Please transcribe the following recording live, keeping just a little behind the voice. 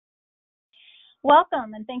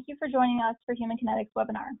Welcome, and thank you for joining us for Human Kinetics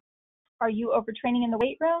webinar. Are you overtraining in the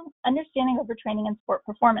weight room? Understanding overtraining in sport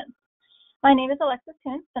performance. My name is Alexis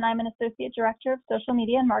Kuntz, and I'm an Associate Director of Social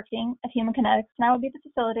Media and Marketing at Human Kinetics, and I will be the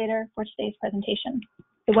facilitator for today's presentation.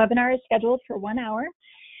 The webinar is scheduled for 1 hour,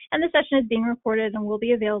 and the session is being recorded and will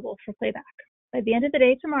be available for playback. By the end of the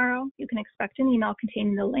day tomorrow, you can expect an email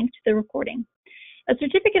containing the link to the recording. A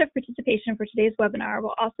certificate of participation for today's webinar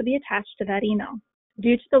will also be attached to that email.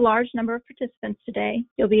 Due to the large number of participants today,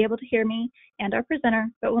 you'll be able to hear me and our presenter,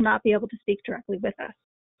 but will not be able to speak directly with us.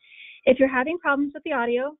 If you're having problems with the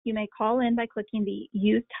audio, you may call in by clicking the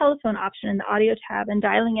Use Telephone option in the Audio tab and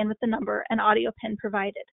dialing in with the number and audio pin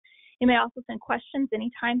provided. You may also send questions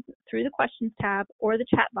anytime through the Questions tab or the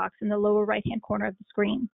chat box in the lower right-hand corner of the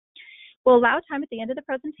screen. We'll allow time at the end of the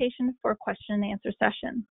presentation for a question and answer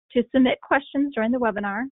session. To submit questions during the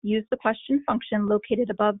webinar, use the question function located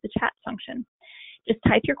above the chat function. Just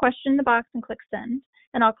type your question in the box and click send,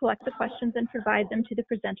 and I'll collect the questions and provide them to the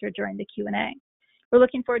presenter during the Q&A. We're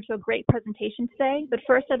looking forward to a great presentation today, but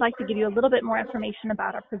first I'd like to give you a little bit more information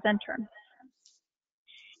about our presenter.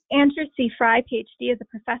 Andrew C. Fry, PhD, is a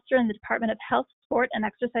professor in the Department of Health, Sport, and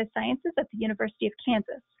Exercise Sciences at the University of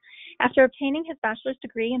Kansas. After obtaining his bachelor's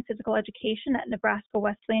degree in physical education at Nebraska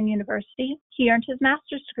Wesleyan University, he earned his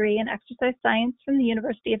master's degree in exercise science from the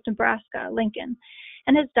University of Nebraska, Lincoln,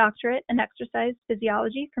 and his doctorate in exercise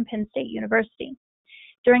physiology from Penn State University.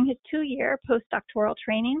 During his 2-year postdoctoral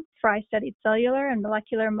training, Fry studied cellular and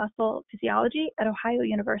molecular muscle physiology at Ohio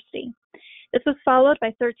University. This was followed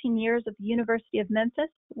by 13 years at the University of Memphis,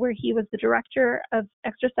 where he was the director of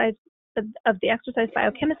the Exercise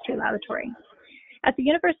Biochemistry Laboratory. At the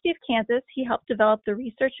University of Kansas, he helped develop the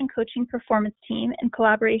research and coaching performance team in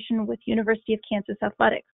collaboration with University of Kansas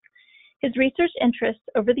Athletics. His research interests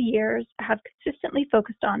over the years have consistently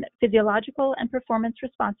focused on physiological and performance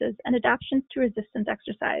responses and adaptations to resistance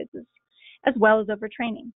exercises, as well as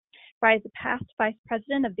overtraining. Fry is a past vice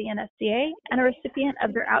president of the NSCA and a recipient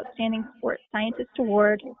of their Outstanding Sports Scientist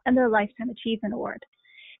Award and their Lifetime Achievement Award.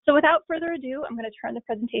 So without further ado, I'm going to turn the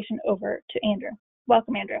presentation over to Andrew.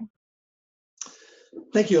 Welcome, Andrew.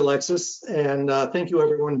 Thank you, Alexis, and thank you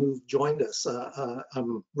everyone who joined us.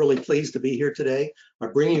 I'm really pleased to be here today. I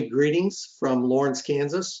bring you greetings from Lawrence,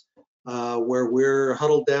 Kansas, where we're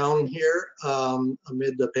huddled down here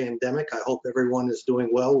amid the pandemic. I hope everyone is doing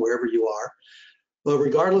well wherever you are. But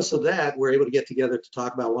regardless of that, we're able to get together to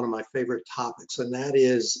talk about one of my favorite topics, and that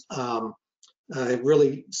is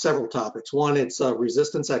really several topics. One, it's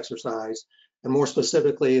resistance exercise. And more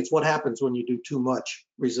specifically, it's what happens when you do too much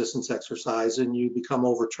resistance exercise and you become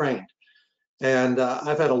overtrained. And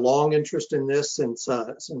I've had a long interest in this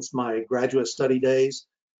since my graduate study days,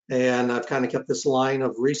 and I've kind of kept this line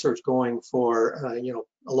of research going for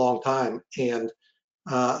a long time. And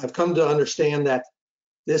I've come to understand that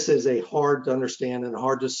this is a hard to understand and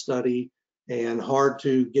hard to study and hard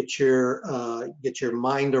to get your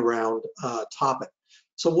mind around topic.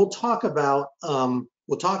 So we'll talk about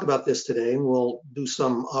this today, and we'll do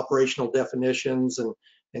some operational definitions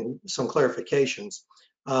and some clarifications.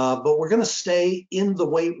 But we're going to stay in the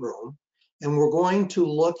weight room, and we're going to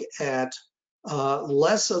look at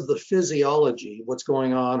less of the physiology, what's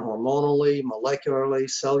going on hormonally, molecularly,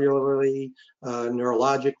 cellularly,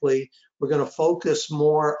 neurologically. We're going to focus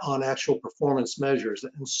more on actual performance measures,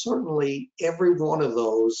 and certainly every one of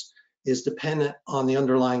those is dependent on the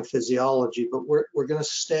underlying physiology, but we're going to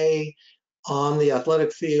stay on the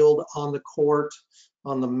athletic field, on the court,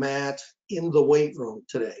 on the mat, in the weight room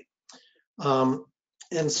today. And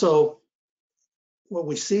so what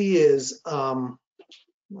we see is,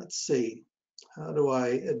 let's see, how do I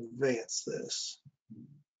advance this?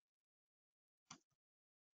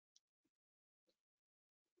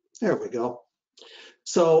 There we go.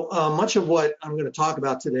 So much of what I'm going to talk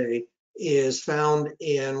about today is found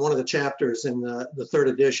in one of the chapters in the 3rd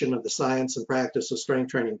edition of the Science and Practice of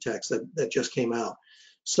Strength Training text that just came out.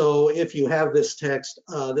 So if you have this text,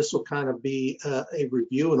 this will kind of be a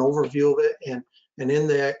review, an overview of it, and in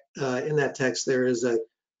that text there is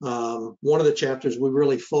one of the chapters we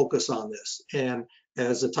really focus on this, and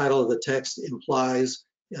as the title of the text implies,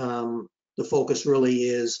 the focus really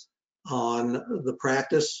is on the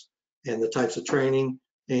practice and the types of training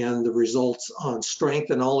and the results on strength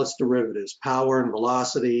and all its derivatives, power and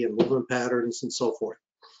velocity and movement patterns and so forth.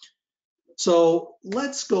 So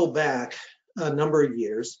let's go back a number of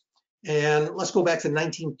years, and let's go back to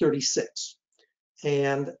 1936.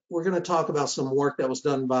 And we're going to talk about some work that was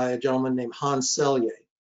done by a gentleman named Hans Selye,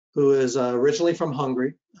 who is originally from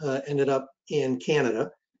Hungary, ended up in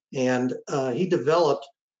Canada, and he developed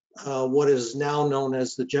what is now known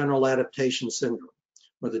as the General Adaptation Syndrome,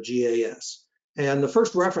 or the GAS. And the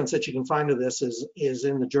first reference that you can find to this is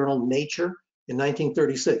in the journal Nature in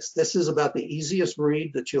 1936. This is about the easiest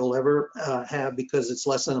read that you'll ever have because it's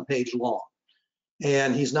less than a page long.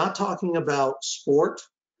 And he's not talking about sport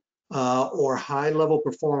or high-level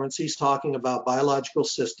performance. He's talking about biological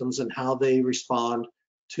systems and how they respond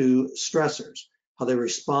to stressors. How they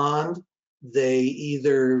respond, they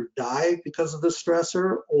either die because of the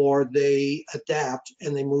stressor or they adapt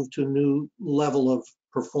and they move to a new level of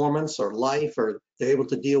performance or life, or they're able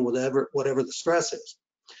to deal with whatever the stress is.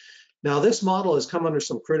 Now, this model has come under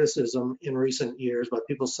some criticism in recent years by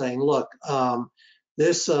people saying, look,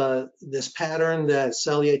 this pattern that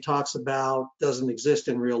Selye talks about doesn't exist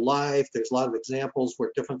in real life. There's a lot of examples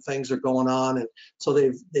where different things are going on, and so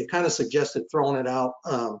they've kind of suggested throwing it out,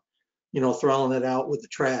 throwing it out with the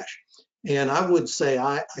trash. And I would say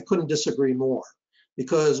I couldn't disagree more,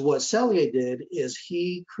 because what Selye did is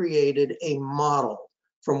he created a model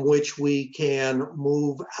from which we can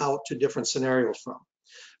move out to different scenarios from.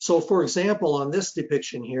 So for example, on this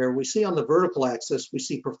depiction here, we see on the vertical axis, we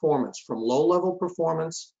see performance from low-level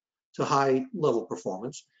performance to high-level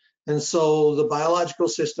performance. And so the biological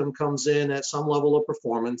system comes in at some level of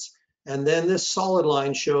performance, and then this solid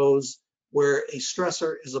line shows where a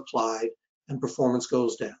stressor is applied and performance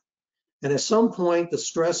goes down. And at some point, the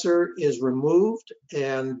stressor is removed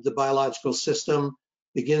and the biological system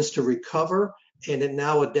begins to recover, and it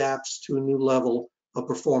now adapts to a new level of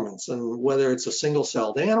performance. And whether it's a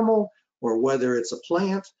single-celled animal, or whether it's a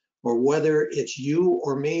plant, or whether it's you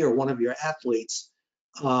or me or one of your athletes,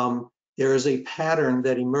 there is a pattern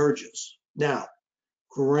that emerges. Now,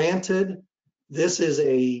 granted, this is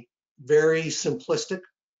a very simplistic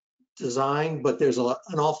design, but there's an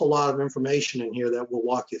awful lot of information in here that we'll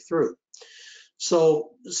walk you through.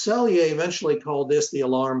 So Selye eventually called this the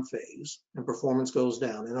alarm phase, and performance goes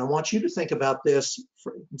down. And I want you to think about this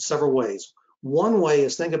in several ways. One way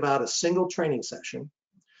is think about a single training session.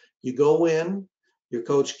 You go in, your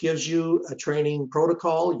coach gives you a training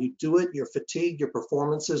protocol, you do it, you're fatigued, your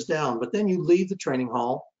performance is down, but then you leave the training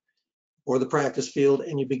hall or the practice field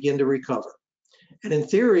and you begin to recover. And in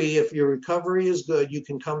theory, if your recovery is good, you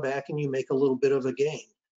can come back and you make a little bit of a gain.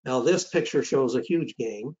 Now this picture shows a huge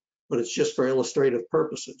gain, but it's just for illustrative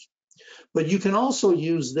purposes. But you can also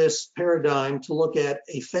use this paradigm to look at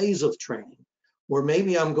a phase of training where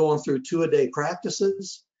maybe I'm going through 2-a-day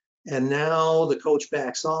practices, and now the coach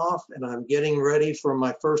backs off and I'm getting ready for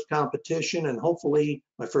my first competition, and hopefully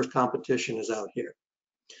my first competition is out here.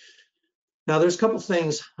 Now there's a couple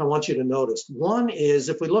things I want you to notice. One is,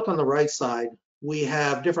 if we look on the right side, we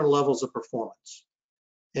have different levels of performance.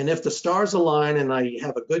 And if the stars align and I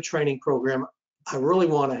have a good training program, I really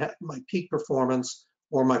want to have my peak performance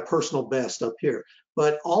or my personal best up here.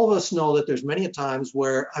 But all of us know that there's many times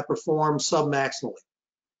where I perform sub-maximally.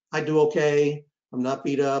 I do okay, I'm not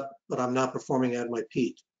beat up, but I'm not performing at my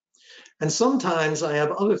peak. And sometimes I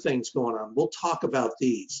have other things going on. We'll talk about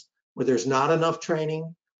these, where there's not enough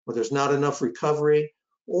training, where there's not enough recovery,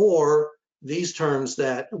 or these terms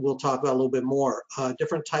that we'll talk about a little bit more,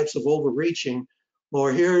 different types of overreaching,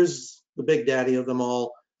 or here's the big daddy of them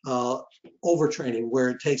all, overtraining, where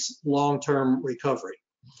it takes long-term recovery.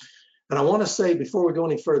 And I want to say, before we go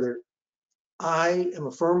any further, I am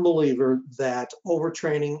a firm believer that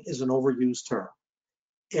overtraining is an overused term.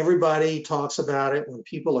 Everybody talks about it. When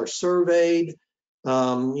people are surveyed,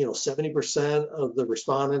 70% of the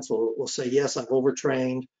respondents will say, yes, I've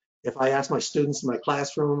overtrained. If I ask my students in my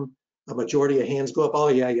classroom, a majority of hands go up, oh,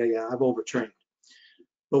 yeah, I've overtrained.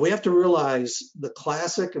 But we have to realize the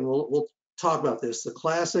classic, and we'll talk about this, the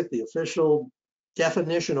classic, the official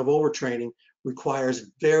definition of overtraining requires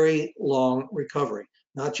very long recovery,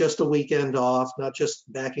 not just a weekend off, not just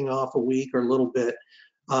backing off a week or a little bit.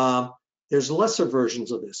 There's lesser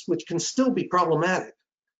versions of this, which can still be problematic,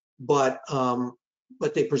 but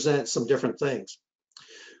they present some different things.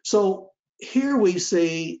 So here we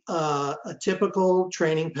see a typical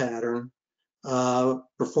training pattern.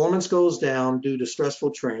 Performance goes down due to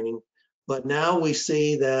stressful training, but now we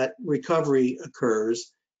see that recovery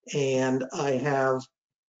occurs, and I have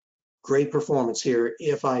great performance here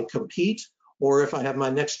if I compete or if I have my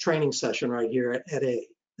next training session right here at A.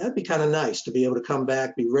 That'd be kind of nice to be able to come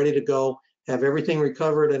back, be ready to go, have everything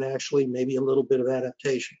recovered, and actually maybe a little bit of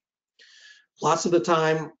adaptation. Lots of the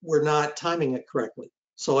time, we're not timing it correctly.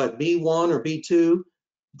 So at B1 or B2,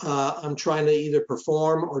 I'm trying to either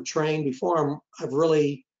perform or train before I've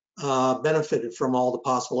really benefited from all the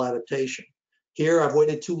possible adaptation. Here, I've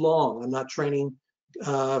waited too long. I'm not training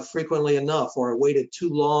frequently enough, or I waited too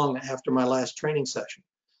long after my last training session.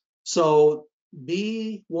 So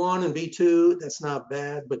B1 and B2, that's not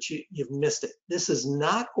bad, but you've missed it. This is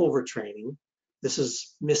not overtraining. This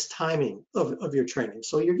is mistiming of your training.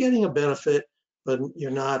 So you're getting a benefit, but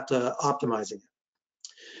you're not optimizing it.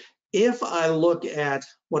 If I look at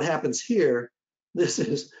what happens here, this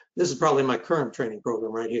is probably my current training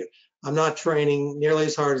program right here. I'm not training nearly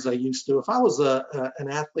as hard as I used to. If I was an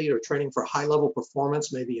athlete or training for high-level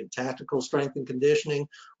performance, maybe in tactical strength and conditioning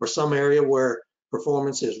or some area where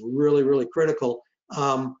performance is really, really critical,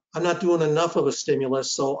 I'm not doing enough of a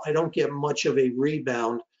stimulus, so I don't get much of a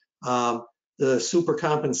rebound. The super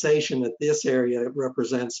compensation that this area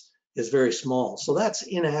represents is very small. So that's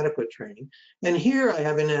inadequate training. And here I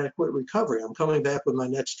have inadequate recovery. I'm coming back with my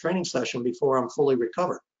next training session before I'm fully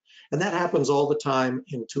recovered. And that happens all the time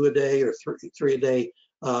in 2-a-day or three-a-day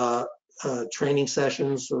training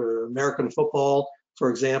sessions, or American football, for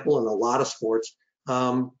example, and a lot of sports.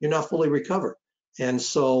 You're not fully recovered. And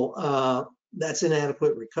so that's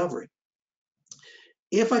inadequate recovery.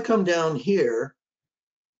 If I come down here,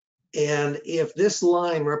 and if this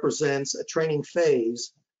line represents a training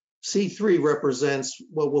phase, C3 represents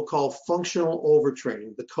what we'll call functional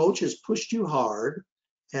overtraining. The coach has pushed you hard,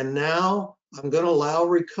 and now I'm going to allow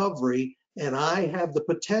recovery, and I have the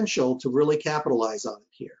potential to really capitalize on it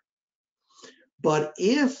here. But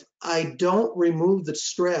if I don't remove the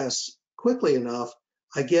stress quickly enough,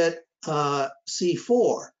 I get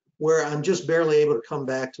C4, where I'm just barely able to come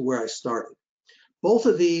back to where I started. Both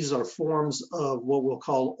of these are forms of what we'll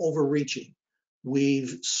call overreaching.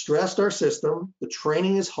 We've stressed our system, the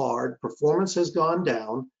training is hard, performance has gone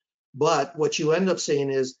down, but what you end up seeing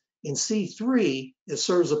is in C3, it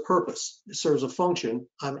serves a purpose, it serves a function.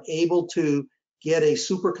 I'm able to get a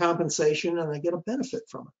super compensation and I get a benefit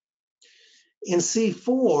from it. In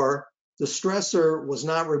C4, the stressor was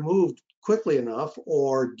not removed quickly enough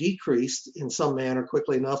or decreased in some manner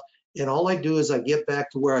quickly enough, and all I do is I get back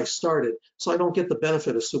to where I started, so I don't get the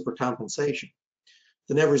benefit of super compensation.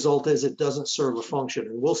 The net result is it doesn't serve a function,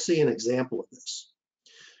 and we'll see an example of this.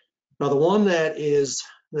 Now, the one that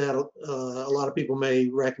a lot of people may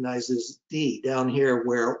recognize is D, down here,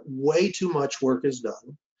 where way too much work is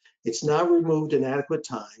done. It's not removed in adequate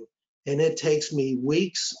time, and it takes me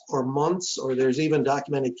weeks or months, or there's even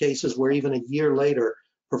documented cases where even a year later,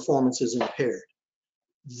 performance is impaired.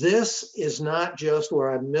 This is not just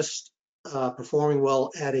where I missed performing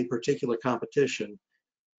well at a particular competition.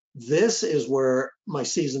 This is where my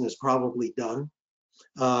season is probably done.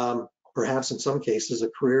 Perhaps in some cases a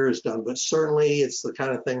career is done, but certainly it's the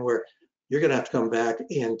kind of thing where you're going to have to come back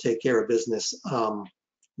and take care of business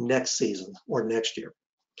next season or next year.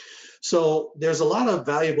 So there's a lot of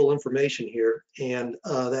valuable information here, and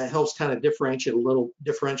that helps kind of differentiate a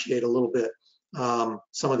little bit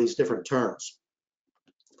some of these different terms.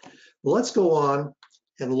 Well, let's go on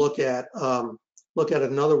and look at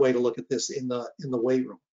another way to look at this in the weight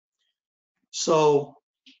room. So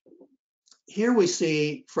here we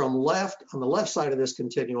see on the left side of this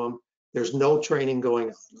continuum, there's no training going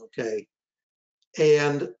on, okay?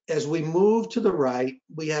 And as we move to the right,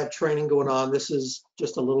 we have training going on. This is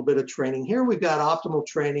just a little bit of training. Here we've got optimal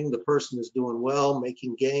training. The person is doing well,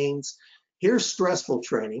 making gains. Here's stressful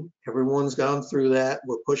training. Everyone's gone through that.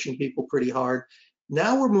 We're pushing people pretty hard.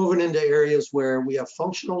 Now we're moving into areas where we have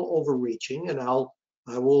functional overreaching, and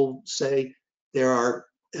I will say there are,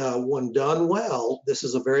 when done well, this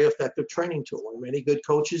is a very effective training tool, and many good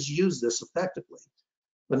coaches use this effectively.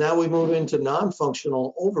 But now we move into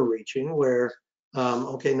non-functional overreaching, where,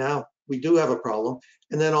 okay, now we do have a problem.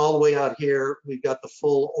 And then all the way out here, we've got the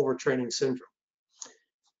full overtraining syndrome.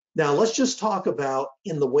 Now let's just talk about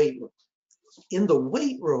in the weight room. In the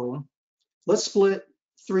weight room, let's split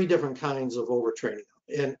 3 different kinds of overtraining.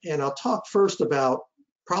 And I'll talk first about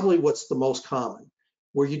probably what's the most common,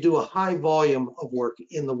 where you do a high volume of work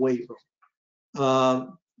in the weight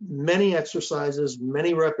room. Many exercises,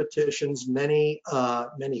 many repetitions, many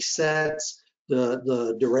sets.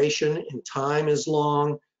 The duration in time is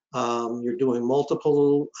long. You're doing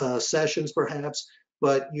multiple sessions perhaps,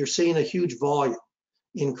 but you're seeing a huge volume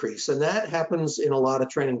increase. And that happens in a lot of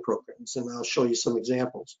training programs, and I'll show you some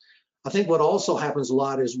examples. I think what also happens a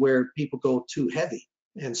lot is where people go too heavy.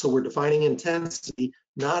 And so we're defining intensity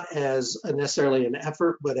not as necessarily an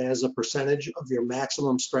effort, but as a percentage of your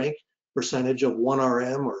maximum strength, percentage of 1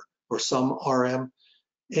 RM or some RM.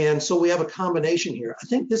 And so we have a combination here. I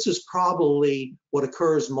think this is probably what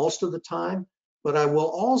occurs most of the time, but I will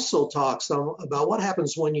also talk some about what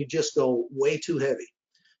happens when you just go way too heavy.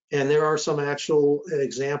 And there are some actual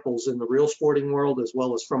examples in the real sporting world as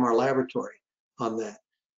well as from our laboratory on that.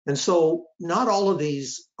 And so not all of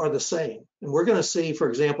these are the same. And we're going to see, for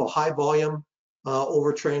example, high volume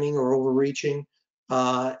overtraining or overreaching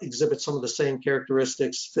exhibit some of the same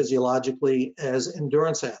characteristics physiologically as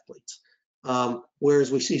endurance athletes.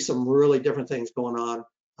 whereas we see some really different things going on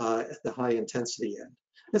at the high intensity end.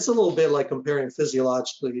 It's a little bit like comparing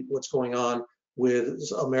physiologically what's going on with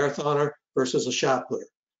a marathoner versus a shot putter.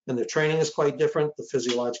 And the training is quite different. The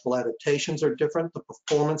physiological adaptations are different. The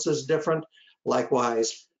performance is different.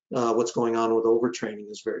 Likewise, what's going on with overtraining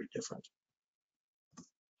is very different.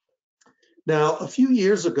 Now, a few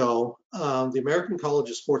years ago, the American College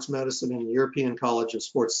of Sports Medicine and the European College of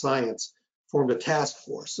Sports Science formed a task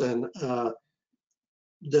force, and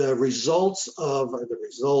the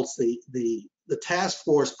task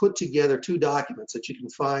force put together two documents that you can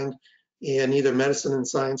find in either Medicine and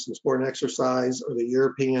Science and Sport and Exercise or the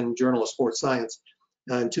European Journal of Sports Science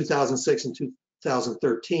in 2006 and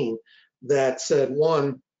 2013 that said,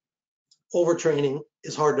 one, overtraining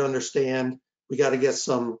is hard to understand. We got to get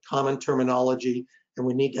some common terminology, and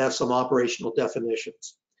we need to have some operational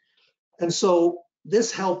definitions. And so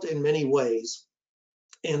this helped in many ways.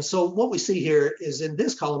 And so what we see here is in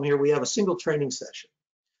this column here, we have a single training session.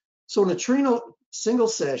 So in a single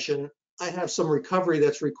session, I have some recovery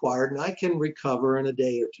that's required, and I can recover in a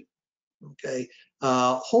day or two. Okay.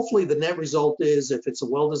 Hopefully the net result is, if it's a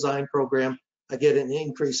well-designed program, I get an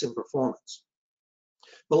increase in performance.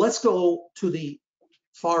 But let's go to the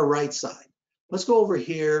far right side. Let's go over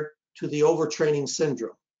here to the overtraining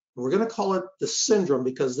syndrome. We're going to call it the syndrome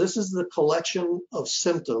because this is the collection of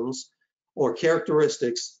symptoms or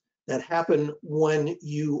characteristics that happen when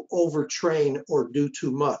you overtrain or do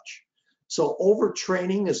too much. So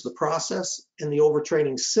overtraining is the process, and the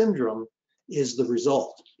overtraining syndrome is the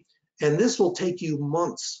result. And this will take you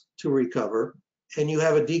months to recover, and you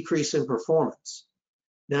have a decrease in performance.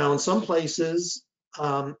 Now, in some places,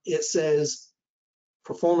 it says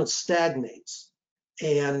performance stagnates,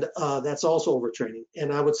 and that's also overtraining.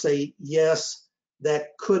 And I would say, yes,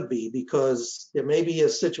 that could be, because there may be a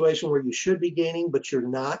situation where you should be gaining, but you're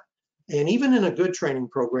not. And even in a good training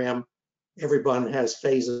program, everyone has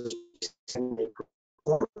phases. But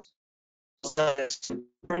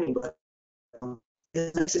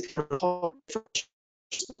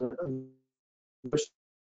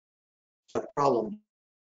problem.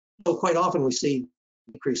 So quite often we see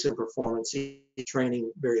decrease in performance,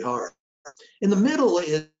 training very hard. In the middle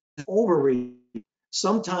is overreaching.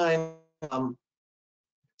 Sometimes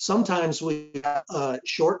we have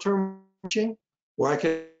short-term reaching where I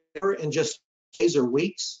can in just days or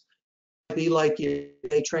weeks. Be like your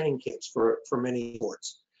training camps for many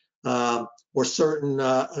sports, or certain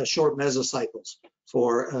short mesocycles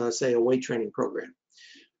for say a weight training program.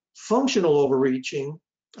 Functional overreaching,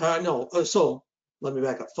 so let me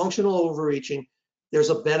back up. Functional overreaching, there's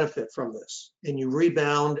a benefit from this, and you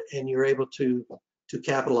rebound and you're able to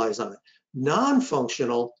capitalize on it.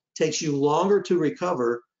 Non-functional takes you longer to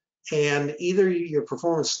recover, and either your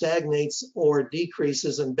performance stagnates or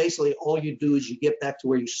decreases, and basically all you do is you get back to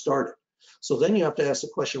where you started. So then you have to ask the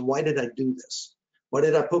question, why did I do this? Why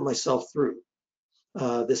did I put myself through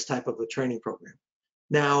this type of a training program?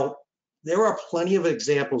 Now, there are plenty of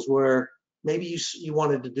examples where maybe you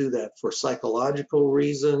wanted to do that for psychological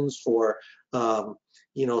reasons, for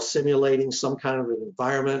simulating some kind of an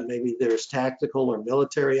environment. Maybe there's tactical or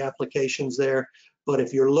military applications there. But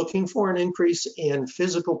if you're looking for an increase in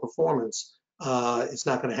physical performance, it's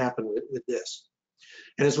not going to happen with this.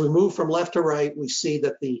 And as we move from left to right, we see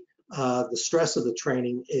that the stress of the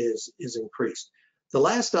training is increased. The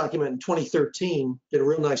last document in 2013 did a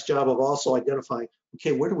real nice job of also identifying,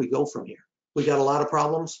 okay, where do we go from here? We got a lot of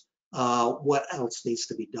problems. What else needs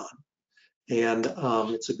to be done? And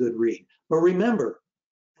it's a good read. But remember,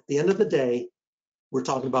 at the end of the day, we're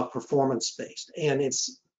talking about performance-based, and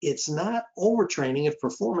it's not overtraining if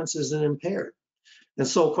performance isn't impaired. And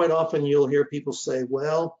so quite often you'll hear people say,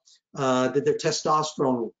 well, did their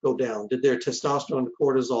testosterone go down? Did their testosterone to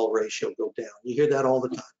cortisol ratio go down? You hear that all the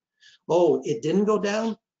time. Oh, it didn't go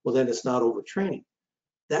down? Well, then it's not overtraining.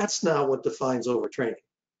 That's not what defines overtraining.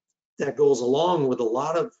 That goes along with a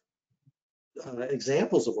lot of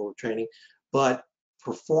examples of overtraining, but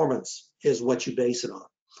performance is what you base it on.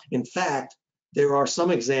 In fact, there are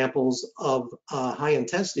some examples of high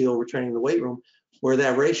intensity overtraining in the weight room where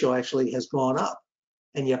that ratio actually has gone up,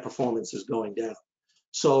 and yet performance is going down.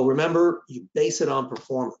 So remember, you base it on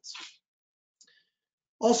performance.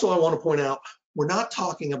 Also, I want to point out, we're not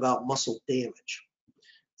talking about muscle damage.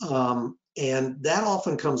 And that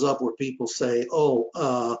often comes up where people say,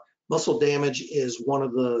 oh, muscle damage is one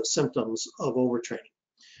of the symptoms of overtraining.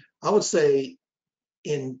 I would say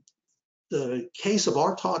in the case of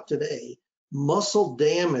our talk today, muscle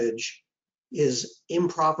damage is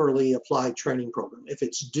improperly applied training program. If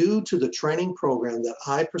it's due to the training program that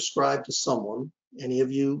I prescribe to someone, any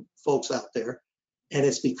of you folks out there, And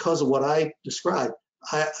it's because of what I described.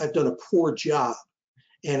 I've done a poor job.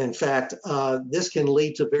 And in fact, this can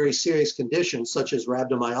lead to very serious conditions such as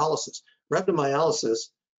rhabdomyolysis.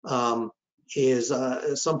 Rhabdomyolysis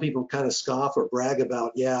is, some people kind of scoff or brag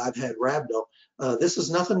about, yeah, I've had rhabdo. This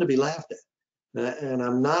is nothing to be laughed at. And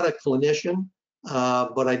I'm not a clinician,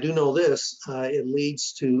 but I do know this, it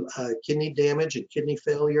leads to kidney damage and kidney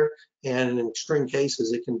failure, and in extreme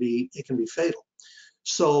cases, it can be fatal.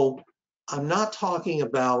 So I'm not talking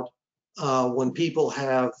about when people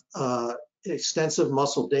have extensive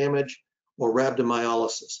muscle damage or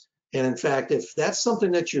rhabdomyolysis. And in fact, if that's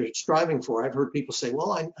something that you're striving for, I've heard people say,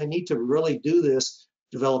 well, I need to really do this,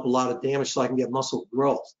 develop a lot of damage so I can get muscle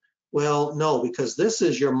growth. Well, no, because this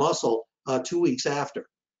is your muscle 2 weeks after,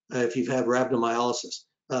 if you've had rhabdomyolysis.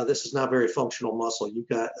 This is not very functional muscle. You've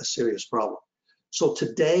got a serious problem. So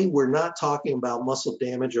today, we're not talking about muscle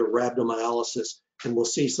damage or rhabdomyolysis, and we'll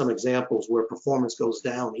see some examples where performance goes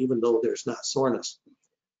down even though there's not soreness.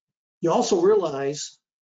 You also realize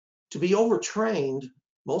to be overtrained,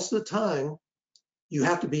 most of the time, you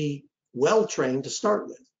have to be well trained to start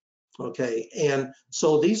with, okay? And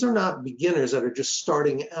so these are not beginners that are just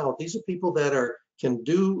starting out. These are people that can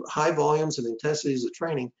do high volumes and intensities of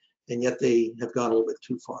training, and yet they have gone a little bit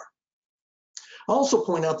too far. I'll also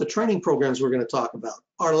point out the training programs we're going to talk about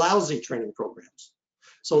are lousy training programs.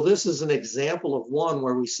 So this is an example of one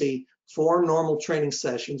where we see 4 normal training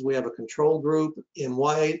sessions. We have a control group in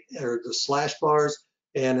white, or the slash bars,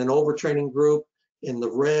 and an overtraining group in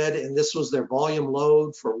the red. And this was their volume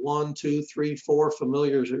load for 1, 2, 3, 4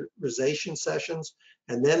 familiarization sessions.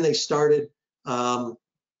 And then they started 8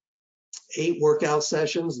 workout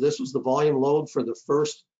sessions. This was the volume load for the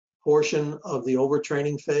first portion of the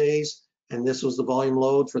overtraining phase. And this was the volume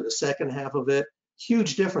load for the second half of it.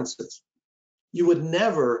 Huge differences. You would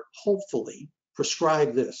never, hopefully,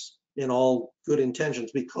 prescribe this in all good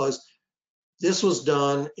intentions, because this was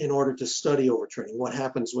done in order to study overtraining, what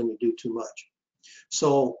happens when you do too much.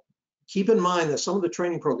 So keep in mind that some of the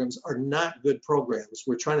training programs are not good programs.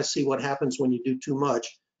 We're trying to see what happens when you do too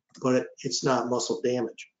much, but it's not muscle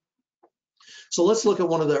damage. So let's look at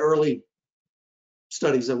one of the early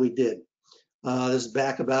studies that we did. This is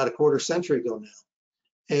back about a quarter century ago now.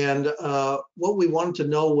 And what we wanted to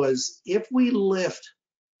know was if we lift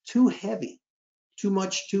too heavy, too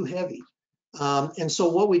much too heavy. And so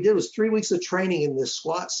what we did was 3 weeks of training in this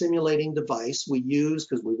squat simulating device we used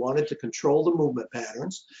because we wanted to control the movement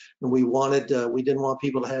patterns. And we didn't want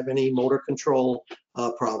people to have any motor control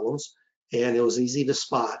problems. And it was easy to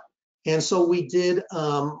spot. And so we did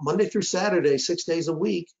Monday through Saturday, 6 days a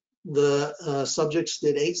week. The subjects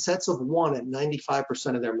did 8 sets of 1 at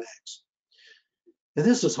 95% of their max. And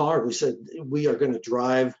this was hard. We said we are going to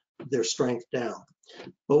drive their strength down.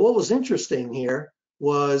 But what was interesting here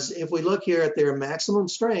was if we look here at their maximum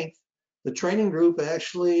strength, the training group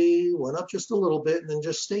actually went up just a little bit and then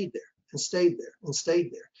just stayed there and stayed there and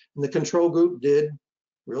stayed there. And the control group did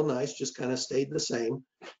real nice, just kind of stayed the same.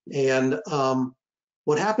 And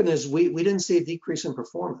what happened is we didn't see a decrease in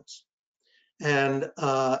performance. And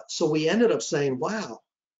so we ended up saying, wow,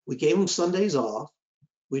 we gave them Sundays off.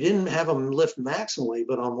 We didn't have them lift maximally,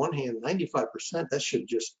 but on one hand, 95%, that should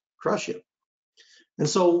just crush you. And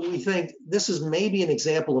so we think this is maybe an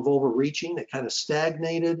example of overreaching. They kind of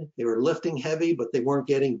stagnated. They were lifting heavy, but they weren't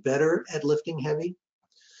getting better at lifting heavy.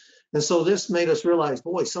 And so this made us realize,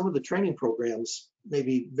 boy, some of the training programs may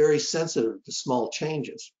be very sensitive to small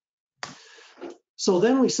changes. So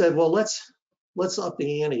then we said, well, let's up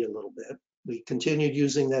the ante a little bit. We continued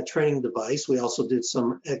using that training device. We also did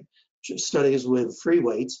some studies with free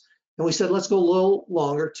weights. And we said, let's go a little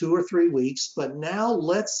longer, 2 or 3 weeks, but now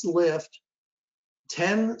let's lift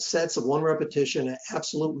 10 sets of 1 repetition at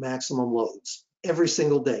absolute maximum loads every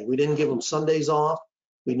single day. We didn't give them Sundays off.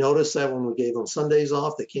 We noticed that when we gave them Sundays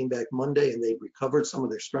off, they came back Monday and they recovered some of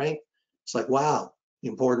their strength. It's like, wow, the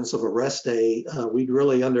importance of a rest day, we'd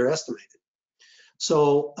really underestimated.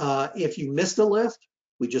 So if you missed a lift,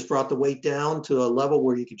 we just brought the weight down to a level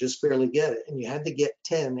where you could just barely get it, and you had to get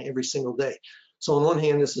 10 every single day. So on one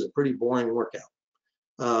hand, this is a pretty boring workout.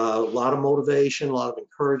 A lot of motivation, a lot of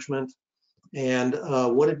encouragement. And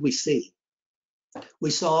what did we see?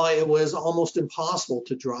 We saw it was almost impossible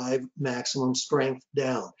to drive maximum strength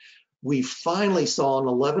down. We finally saw an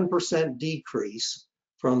 11% decrease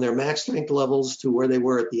from their max strength levels to where they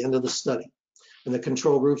were at the end of the study. And the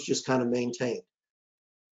control groups just kind of maintained.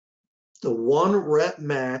 The 1 rep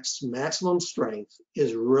max, maximum strength,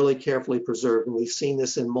 is really carefully preserved, and we've seen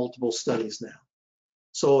this in multiple studies now.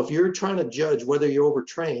 So if you're trying to judge whether you're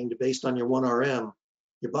overtrained based on your 1 RM,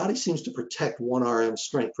 your body seems to protect 1 RM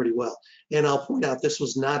strength pretty well. And I'll point out this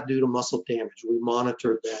was not due to muscle damage. We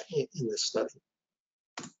monitored that in this study.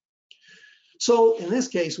 So in this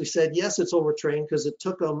case, we said, yes, it's overtrained because it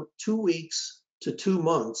took them 2 weeks to 2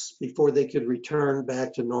 months before they could return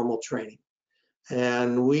back to normal training.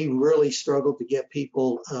 And we really struggled to get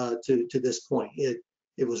people to this point.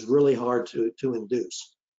 It was really hard to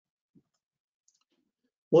induce.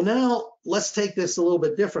 Well, now let's take this a little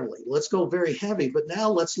bit differently. Let's go very heavy, but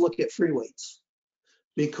now let's look at free weights.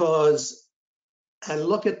 Because I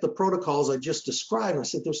look at the protocols I just described, and I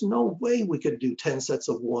said, there's no way we could do 10 sets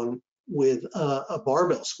of 1 with a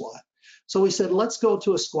barbell squat. So we said, let's go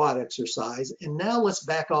to a squat exercise, and now let's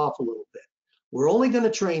back off a little bit. We're only going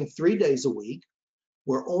to train 3 days a week.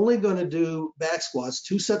 We're only going to do back squats,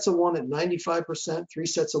 2 sets of 1 at 95%, 3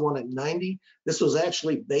 sets of 1 at 90. This was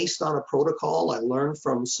actually based on a protocol I learned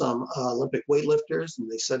from some Olympic weightlifters, and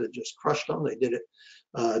they said it just crushed them. They did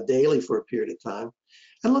it daily for a period of time.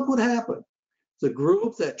 And look what happened. The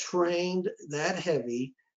group that trained that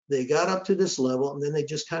heavy, they got up to this level, and then they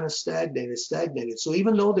just kind of stagnated. So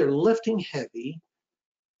even though they're lifting heavy,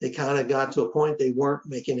 they kind of got to a point they weren't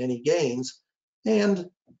making any gains. And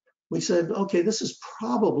we said, okay, this is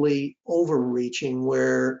probably overreaching,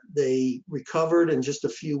 where they recovered in just a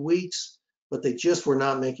few weeks, but they just were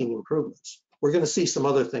not making improvements. We're going to see some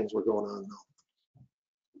other things were going on though.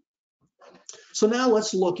 So now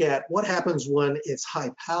let's look at what happens when it's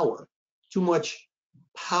high power, too much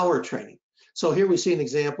power training. So here we see an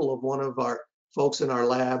example of one of our folks in our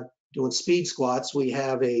lab doing speed squats. We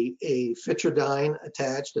have a Fitradine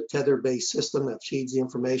attached, a tether-based system that feeds the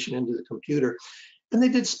information into the computer. And they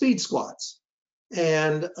did speed squats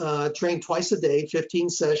and trained twice a day, 15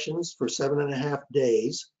 sessions for 7.5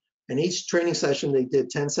 days. And each training session, they did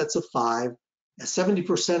 10 sets of 5 at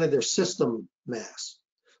 70% of their system mass.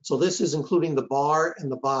 So this is including the bar and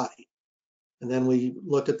the body. And then we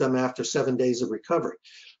looked at them after 7 days of recovery.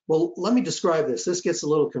 Well, let me describe this. This gets a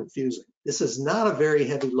little confusing. This is not a very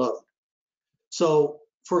heavy load. So,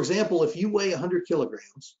 for example, if you weigh 100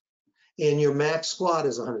 kilograms, and your max squat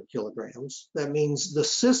is 100 kilograms, that means the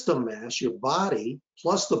system mass, your body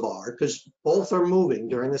plus the bar, because both are moving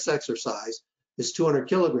during this exercise, is 200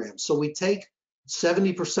 kilograms. So we take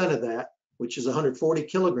 70% of that, which is 140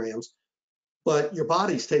 kilograms, but your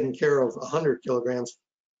body's taking care of 100 kilograms.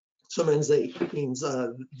 So it means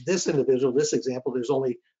this individual, this example, there's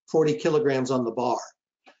only 40 kilograms on the bar.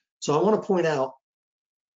 So I want to point out,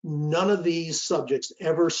 none of these subjects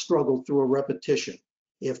ever struggled through a repetition.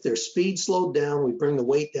 If their speed slowed down, we bring the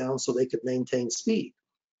weight down so they could maintain speed.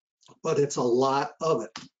 But it's a lot of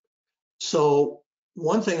it. So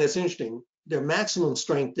one thing that's interesting, their maximum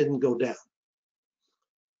strength didn't go down.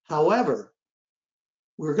 However,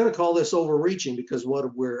 we're going to call this overreaching because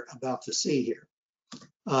what we're about to see here.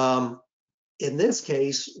 In this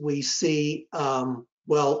case, we see,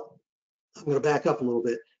 well, I'm going to back up a little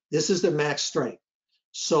bit. This is the max strength.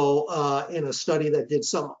 So in a study that did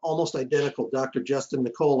something almost identical, Dr. Justin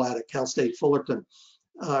Nicole out at Cal State Fullerton,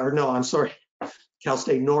 Cal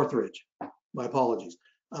State Northridge, my apologies.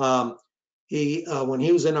 When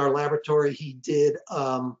he was in our laboratory, he did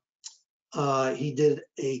a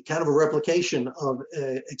kind of a replication of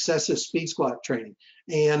excessive speed squat training.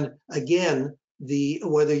 And again,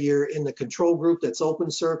 whether you're in the control group that's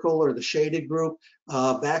open circle or the shaded group,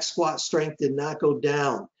 back squat strength did not go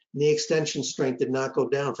down. Knee extension strength did not go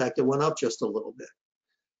down. In fact, it went up just a little bit.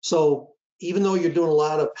 So even though you're doing a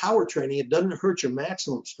lot of power training, it doesn't hurt your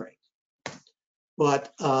maximum strength.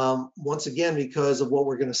 But once again, because of what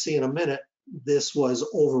we're going to see in a minute, this was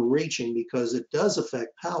overreaching because it does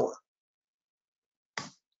affect power.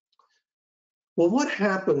 Well, what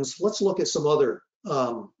happens? Let's look at some other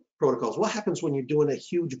protocols. What happens when you're doing a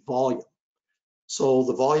huge volume? So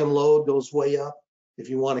the volume load goes way up. If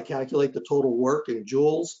you want to calculate the total work in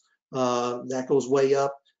joules, that goes way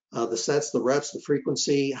up. The sets, the reps, the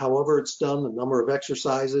frequency, however it's done, the number of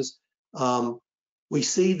exercises. We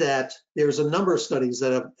see that there's a number of studies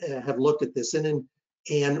that have looked at this. And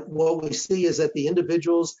what we see is that the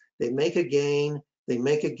individuals, they make a gain,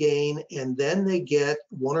 and then they get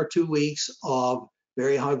 1 or 2 weeks of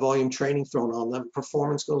very high volume training thrown on them.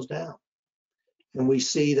 Performance goes down. And we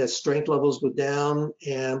see that strength levels go down,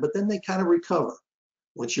 but then they kind of recover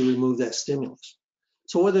once you remove that stimulus.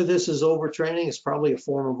 So whether this is overtraining, it's probably a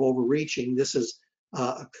form of overreaching. This has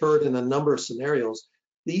occurred in a number of scenarios.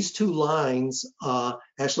 These 2 lines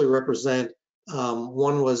actually represent,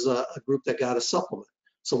 one was a group that got a supplement.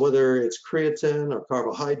 So whether it's creatine or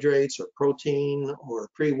carbohydrates or protein or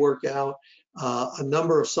pre-workout, a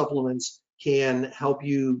number of supplements can help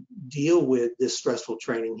you deal with this stressful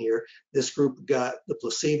training here. This group got the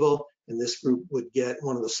placebo, and this group would get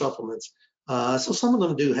one of the supplements. So some of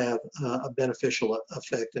them do have a beneficial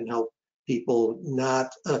effect and help people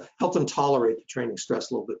not help them tolerate the training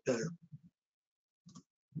stress a little bit better.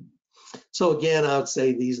 So again, I would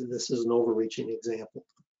say this is an overreaching example.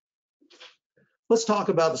 Let's talk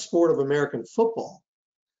about the sport of American football.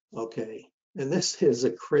 Okay, and this is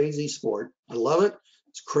a crazy sport. I love it.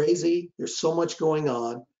 It's crazy. There's so much going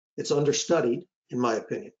on. It's understudied, in my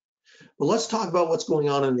opinion. But let's talk about what's going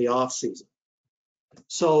on in the off season.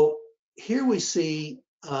 So here we see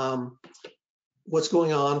what's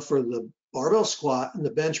going on for the barbell squat and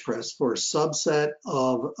the bench press for a subset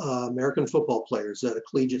of American football players at a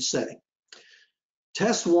collegiate setting.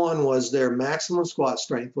 Test one was their maximum squat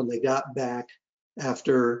strength when they got back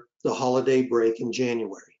after the holiday break in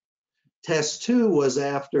January. Test two was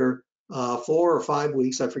after 4 or 5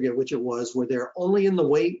 weeks, I forget which it was, where they're only in the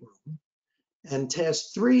weight room. And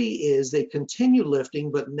test three is they continue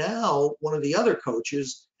lifting, but now one of the other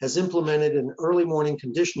coaches has implemented an early morning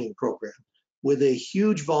conditioning program with a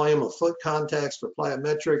huge volume of foot contacts for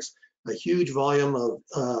plyometrics, a huge volume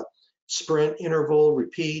of sprint interval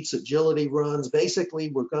repeats, agility runs.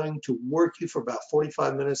 Basically, we're going to work you for about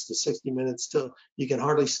 45 minutes to 60 minutes till you can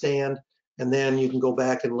hardly stand, and then you can go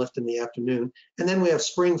back and lift in the afternoon. And then we have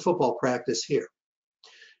spring football practice here.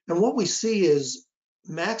 And what we see is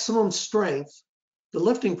maximum strength. The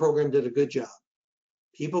lifting program did a good job.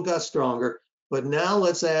 People got stronger, but now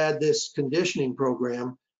let's add this conditioning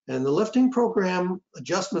program. And the lifting program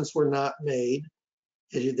adjustments were not made.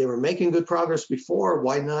 They were making good progress before.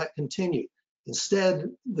 Why not continue? Instead,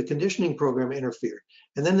 the conditioning program interfered.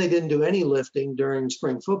 And then they didn't do any lifting during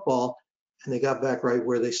spring football, and they got back right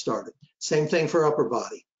where they started. Same thing for upper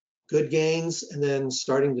body. Good gains, and then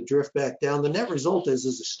starting to drift back down. The net result is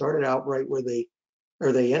they started out right where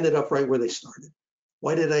they ended up right where they started.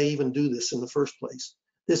 Why did I even do this in the first place?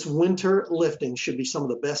 This winter lifting should be some of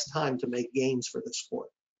the best time to make gains for this sport.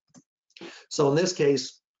 So in this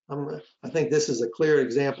case, I think this is a clear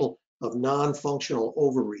example of non-functional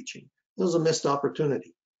overreaching. It was a missed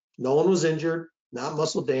opportunity. No one was injured, not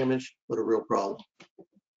muscle damage, but a real problem.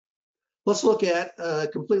 Let's look at a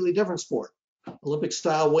completely different sport, Olympic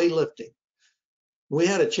style weightlifting. We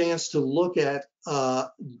had a chance to look at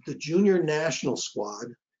the junior national squad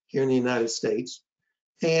here in the United States.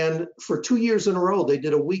 And for 2 years in a row, they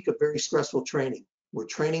did a week of very stressful training, where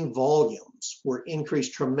training volumes were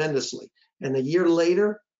increased tremendously. And a year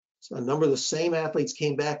later, a number of the same athletes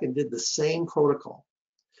came back and did the same protocol.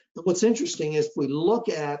 But what's interesting is if we look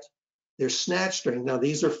at their snatch strength, now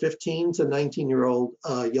these are 15 to 19-year-old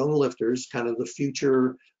young lifters, kind of the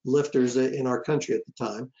future lifters in our country at the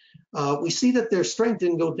time. We see that their strength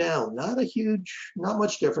didn't go down. Not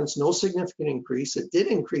much difference, no significant increase. It did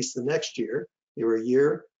increase the next year. They were a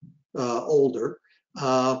year older.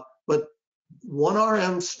 But 1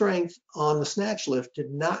 RM strength on the snatch lift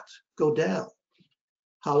did not go down.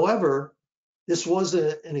 However, this was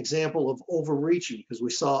an example of overreaching because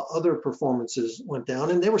we saw other performances went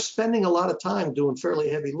down, and they were spending a lot of time doing fairly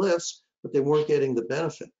heavy lifts, but they weren't getting the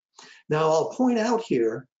benefit. Now, I'll point out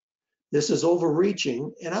here, this is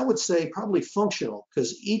overreaching, and I would say probably functional,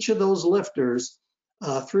 because each of those lifters,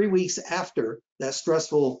 3 weeks after that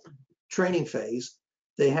stressful training phase,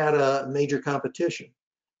 they had a major competition.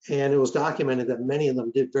 And it was documented that many of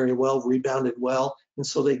them did very well, rebounded well, and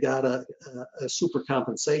so they got a super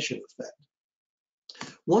compensation effect.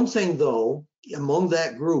 One thing, though, among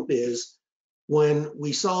that group is when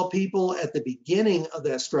we saw people at the beginning of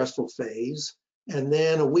that stressful phase, and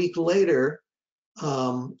then a week later,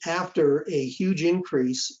 after a huge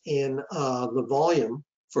increase in the volume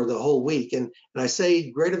for the whole week, and I say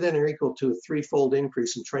greater than or equal to a 3-fold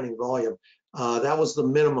increase in training volume, that was the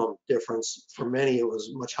minimum difference. For many, it was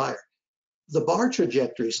much higher. The bar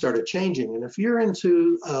trajectory started changing. And if you're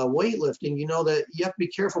into weightlifting, you know that you have to be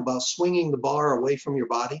careful about swinging the bar away from your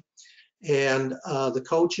body. And the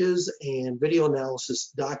coaches and video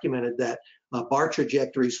analysis documented that bar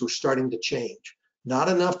trajectories were starting to change. Not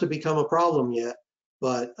enough to become a problem yet,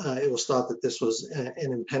 but it was thought that this was an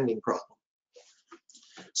impending problem.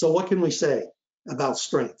 So what can we say about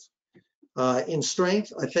strength? In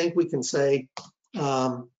strength, I think we can say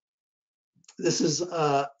this is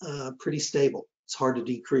pretty stable. It's hard to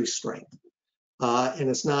decrease strength, and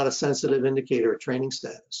it's not a sensitive indicator of training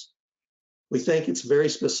status. We think it's very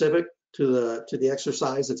specific to the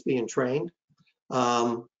exercise that's being trained.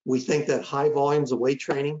 We think that high volumes of weight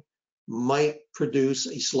training might produce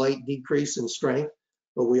a slight decrease in strength,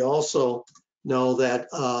 but we also know that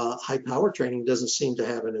high power training doesn't seem to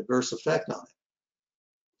have an adverse effect on it.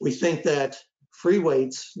 We think that free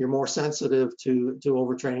weights, you're more sensitive to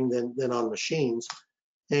overtraining than on machines.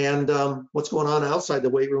 And what's going on outside the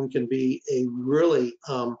weight room can be a really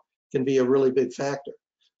big factor.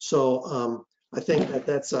 So I think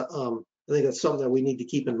that's something that we need to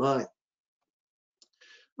keep in mind.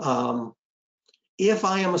 If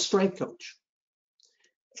I am a strength coach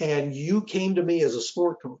and you came to me as a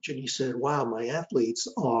sport coach and you said, wow, my athletes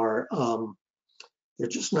are they're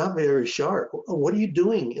just not very sharp. What are you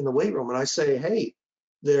doing in the weight room? And I say, hey,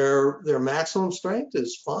 their maximum strength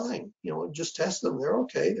is fine. You know, just test them. They're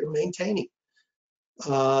okay. They're maintaining.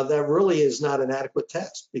 That really is not an adequate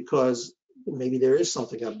test, because maybe there is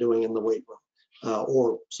something I'm doing in the weight room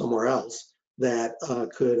or somewhere else that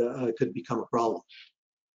could become a problem.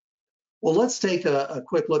 Well, let's take a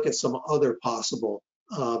quick look at some other possible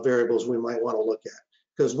variables we might want to look at,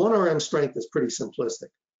 because 1RM strength is pretty simplistic.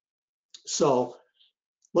 So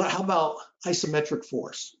how about isometric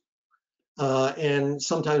force? And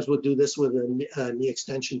sometimes we'll do this with a knee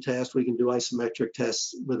extension test. We can do isometric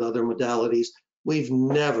tests with other modalities. We've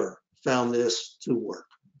never found this to work,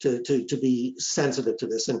 to be sensitive to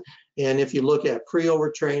this. And if you look at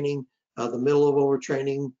pre-overtraining, the middle of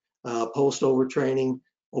overtraining, post-overtraining,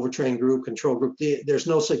 overtrained group, control group, there's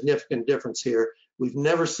no significant difference here. We've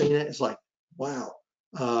never seen it. It's like, wow,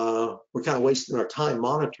 we're kind of wasting our time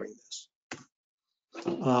monitoring this.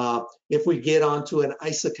 If we get onto an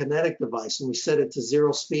isokinetic device and we set it to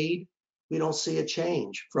 0 speed, we don't see a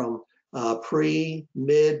change from pre,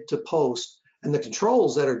 mid to post. And the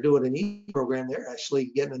controls that are doing an E program, they're actually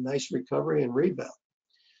getting a nice recovery and rebound.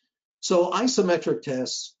 So isometric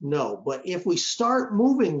tests, no. But if we start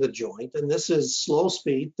moving the joint, and this is slow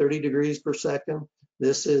speed, 30 degrees per second.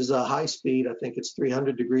 This is high speed, I think it's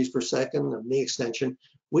 300 degrees per second of knee extension.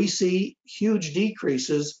 We see huge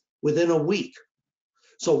decreases within a week.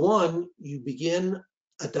 So one, you begin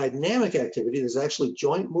a dynamic activity. There's actually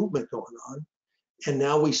joint movement going on. And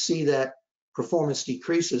now we see that performance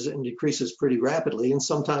decreases, and decreases pretty rapidly. And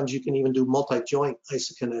sometimes you can even do multi-joint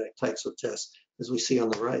isokinetic types of tests, as we see on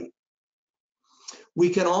the right. We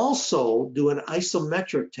can also do an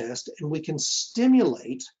isometric test, and we can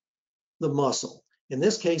stimulate the muscle. In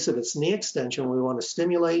this case, if it's knee extension, we want to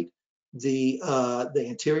stimulate the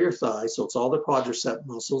anterior thigh, so it's all the quadricep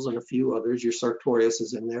muscles and a few others. Your sartorius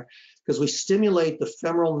is in there, because we stimulate the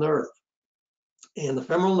femoral nerve, and the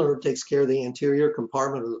femoral nerve takes care of the anterior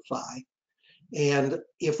compartment of the thigh. And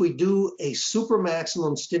if we do a super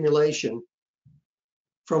maximum stimulation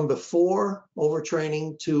from before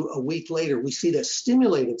overtraining to a week later, we see that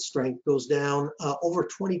stimulated strength goes down over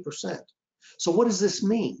 20%. So what does this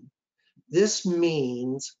mean? This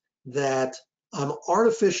means that I'm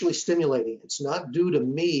artificially stimulating. It's not due to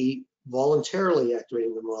me voluntarily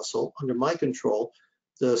activating the muscle under my control.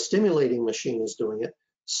 The stimulating machine is doing it.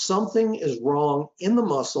 Something is wrong in the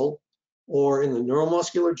muscle or in the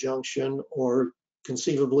neuromuscular junction, or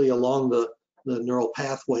conceivably along the neural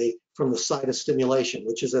pathway from the site of stimulation,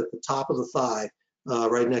 which is at the top of the thigh,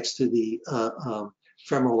 right next to the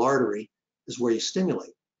femoral artery, is where you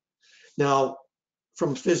stimulate. Now,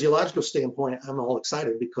 from a physiological standpoint, I'm all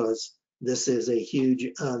excited, because this is a huge,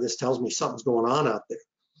 this tells me something's going on out there.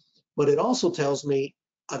 But it also tells me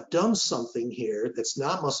I've done something here that's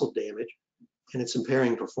not muscle damage, and it's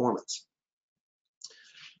impairing performance.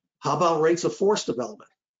 How about rates of force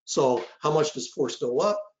development? So how much does force go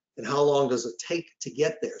up, and how long does it take to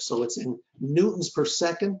get there? So it's in newtons per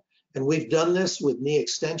second, and we've done this with knee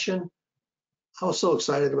extension. I was so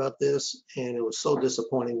excited about this, and it was so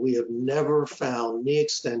disappointing. We have never found knee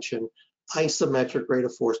extension isometric rate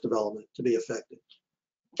of force development to be effective.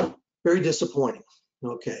 Very disappointing.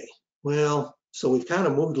 Okay, well, so we've kind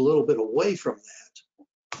of moved a little bit away from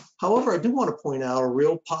that. However, I do want to point out a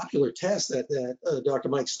real popular test that Dr.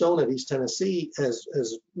 Mike Stone at East Tennessee has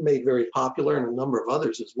made very popular, and a number of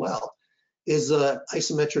others as well, is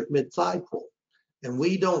isometric mid-thigh pull. And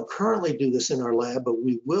we don't currently do this in our lab, but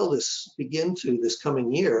we will begin to this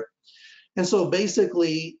coming year. And so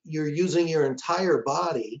basically, you're using your entire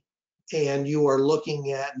body, and you are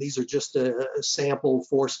looking at, these are just a sample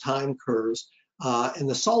force time curves. And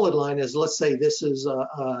the solid line is, let's say this is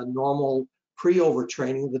a normal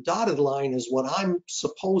pre-overtraining. The dotted line is what I'm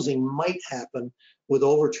supposing might happen with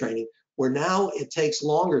overtraining, where now it takes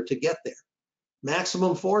longer to get there.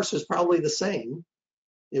 Maximum force is probably the same.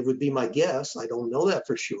 It would be my guess. I don't know that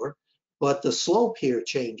for sure, but the slope here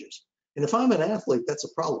changes. And if I'm an athlete, that's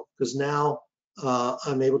a problem, because now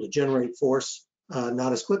I'm able to generate force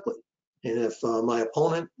not as quickly. And if my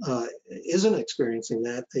opponent isn't experiencing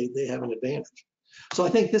that, they have an advantage. So I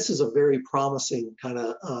think this is a very promising kind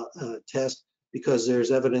of test, because there's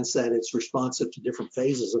evidence that it's responsive to different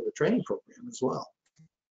phases of the training program as well.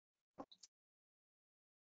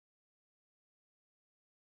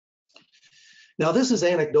 Now, this is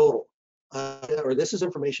anecdotal, or this is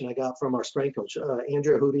information I got from our strength coach,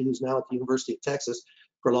 Andrea Hootie, who's now at the University of Texas.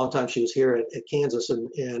 For a long time, she was here at Kansas,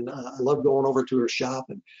 and I loved going over to her shop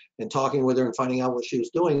and talking with her and finding out what she was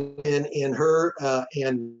doing. And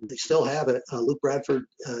and they still have it. Luke Bradford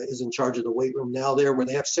is in charge of the weight room now there, where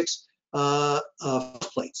they have 6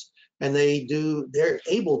 plates, and they're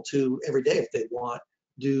able to every day, if they want,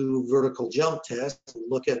 do vertical jump tests and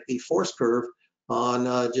look at the force curve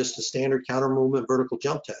on just a standard counter movement vertical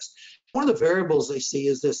jump test. One of the variables they see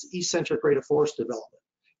is this eccentric rate of force development.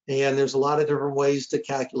 And there's a lot of different ways to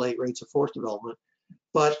calculate rates of force development.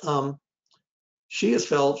 But she has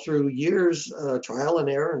felt through years trial and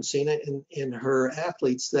error and seen it in her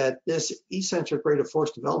athletes that this eccentric rate of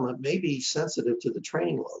force development may be sensitive to the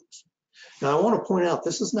training loads. Now, I want to point out,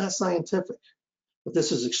 this is not scientific, but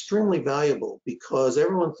this is extremely valuable because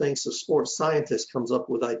everyone thinks a sports scientist comes up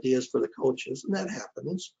with ideas for the coaches, and that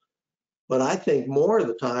happens. But I think more of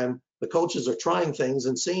the time, the coaches are trying things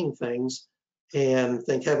and seeing things, and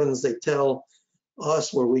thank heavens they tell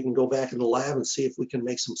us where we can go back in the lab and see if we can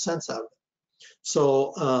make some sense out of it.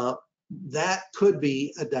 So that could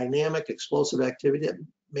be a dynamic, explosive activity that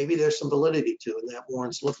maybe there's some validity to, and that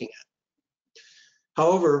warrants looking at.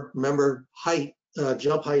 However, remember, height,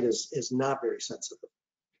 jump height is not very sensitive.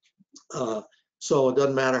 So it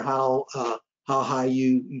doesn't matter how high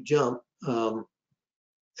you jump.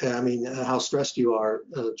 I mean, how stressed you are,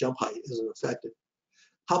 jump height isn't affected.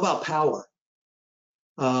 How about power?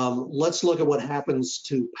 Let's look at what happens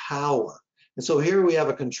to power. And so here we have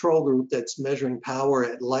a control group that's measuring power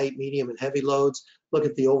at light, medium, and heavy loads. Look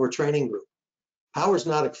at the overtraining group. Power is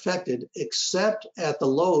not affected except at the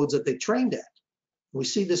loads that they trained at. We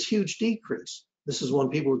see this huge decrease. This is when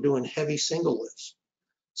people were doing heavy single lifts.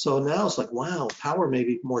 So now it's like, wow, power may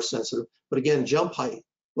be more sensitive. But again, jump height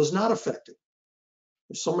was not affected.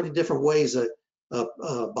 There's so many different ways that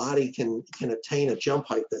a body can attain a jump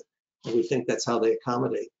height that we think that's how they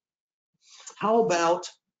accommodate. How about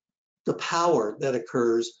the power that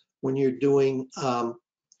occurs when you're doing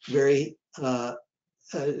very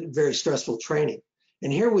stressful training?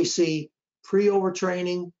 And here we see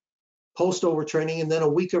pre-overtraining, post-overtraining, and then a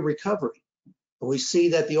week of recovery. And we see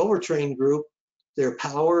that the overtrained group, their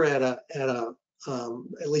power at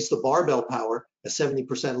least the barbell power at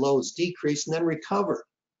 70% loads decrease and then recover.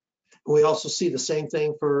 And we also see the same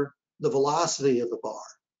thing for the velocity of the bar.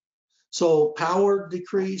 So power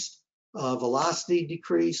decreased, velocity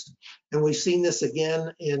decreased, and we've seen this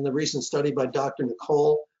again in the recent study by Dr.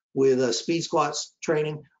 Nicole with speed squats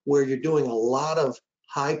training, where you're doing a lot of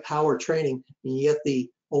high power training, and yet the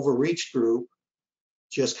overreach group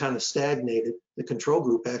just kind of stagnated. The control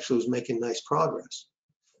group actually was making nice progress.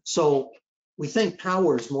 So we think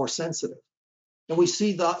power is more sensitive. And we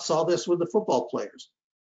saw this with the football players.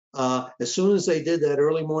 As soon as they did that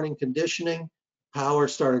early morning conditioning, power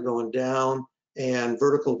started going down and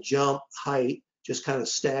vertical jump height just kind of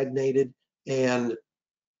stagnated. And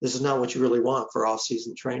this is not what you really want for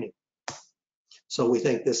off-season training. So we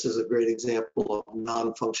think this is a great example of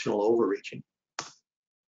non-functional overreaching.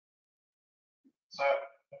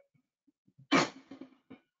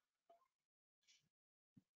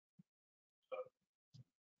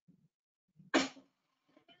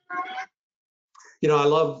 You know, I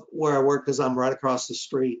love where I work because I'm right across the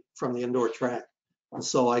street from the indoor track. And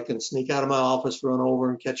so I can sneak out of my office, run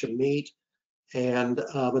over and catch a meet. And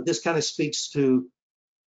but this kind of speaks to,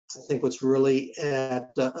 I think, what's really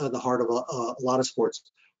at the heart of a lot of sports.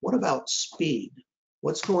 What about speed?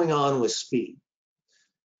 What's going on with speed?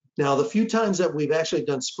 Now, the few times that we've actually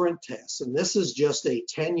done sprint tests, and this is just a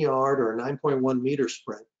 10-yard or a 9.1 meter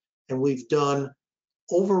sprint, and we've done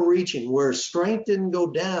overreaching where strength didn't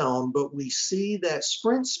go down, but we see that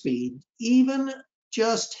sprint speed, even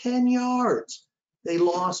just 10 yards, they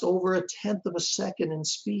lost over 1/10 of a second in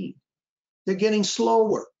speed. They're getting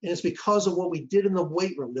slower, and it's because of what we did in the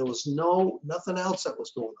weight room. There was nothing else that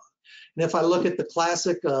was going on. And if I look at the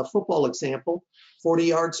classic football example,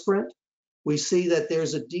 40-yard sprint, we see that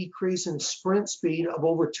there's a decrease in sprint speed of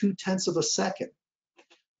over 2/10 of a second.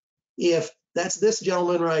 If that's this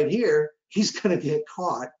gentleman right here, he's going to get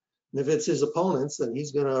caught. And if it's his opponents, then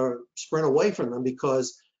he's going to sprint away from them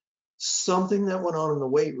because something that went on in the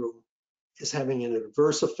weight room is having an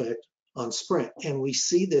adverse effect on sprint. And we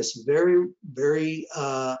see this very, very,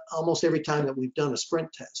 almost every time that we've done a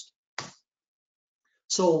sprint test.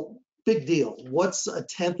 So big deal. What's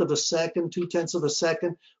 1/10 of a second, 2/10 of a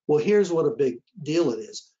second? Well, here's what a big deal it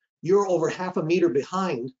is. You're over 1/2 a meter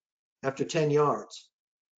behind after 10 yards.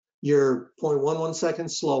 You're 0.11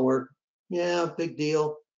 seconds slower. Yeah, big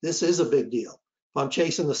deal. This is a big deal. If I'm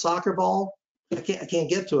chasing the soccer ball, I can't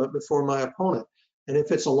get to it before my opponent. And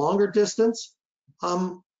if it's a longer distance,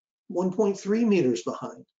 I'm 1.3 meters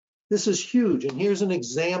behind. This is huge. And here's an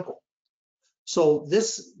example. So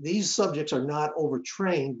these subjects are not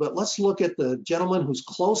overtrained, but let's look at the gentleman who's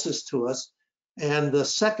closest to us and the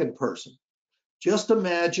second person. Just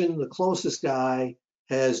imagine the closest guy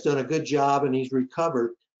has done a good job and he's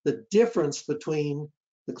recovered. The difference between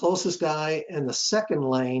the closest guy and the second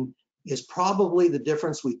lane is probably the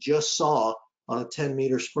difference we just saw on a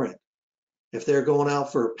 10-meter sprint. If they're going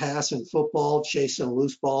out for a pass in football, chasing a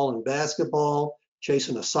loose ball in basketball,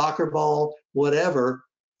 chasing a soccer ball, whatever,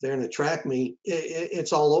 they're in a track meet,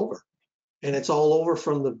 it's all over. And it's all over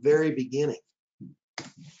from the very beginning.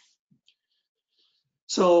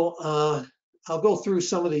 So I'll go through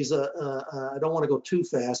some of these. I don't want to go too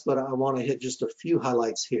fast, but I want to hit just a few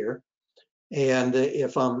highlights here. And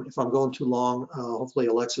if I'm going too long, hopefully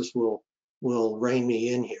Alexis will rein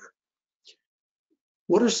me in here.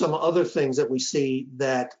 What are some other things that we see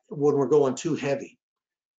that when we're going too heavy?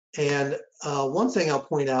 And one thing I'll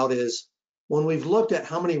point out is when we've looked at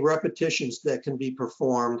how many repetitions that can be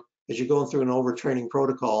performed as you're going through an overtraining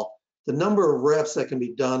protocol, the number of reps that can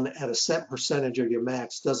be done at a set percentage of your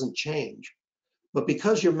max doesn't change. But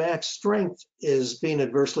because your max strength is being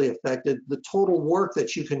adversely affected, the total work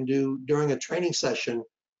that you can do during a training session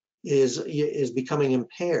is becoming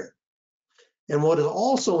impaired. And what is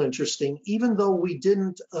also interesting, even though we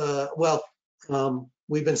didn't,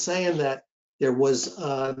 we've been saying that there was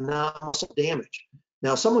not muscle damage.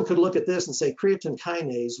 Now, someone could look at this and say creatine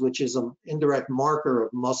kinase, which is an indirect marker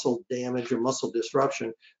of muscle damage or muscle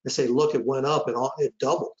disruption. They say, look, it went up and it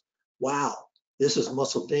doubled. Wow, this is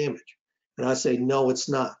muscle damage. And I say, no, it's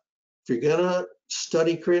not. If you're gonna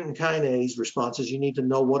study creatine kinase responses, you need to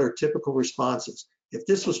know what are typical responses. If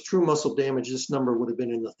this was true muscle damage, this number would have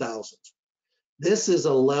been in the thousands. This is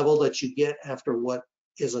a level that you get after what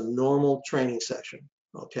is a normal training session,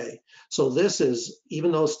 okay? So this is,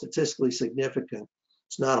 even though statistically significant,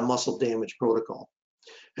 it's not a muscle damage protocol.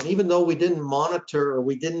 And even though we didn't monitor or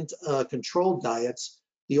we didn't control diets,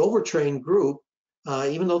 the overtrained group,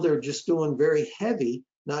 even though they're just doing very heavy,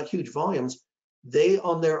 not huge volumes, they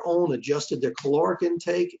on their own adjusted their caloric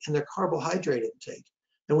intake and their carbohydrate intake.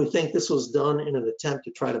 And we think this was done in an attempt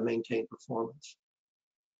to try to maintain performance.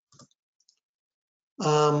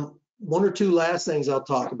 One or two last things I'll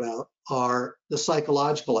talk about are the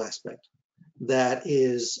psychological aspect. That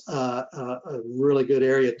is a really good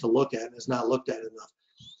area to look at and is not looked at enough.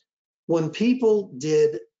 When people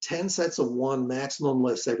did 10 sets of 1 maximum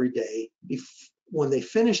lifts every day, when they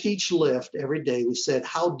finished each lift every day, we said,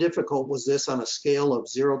 how difficult was this on a scale of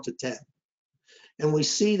 0 to 10? And we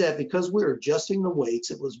see that because we're adjusting the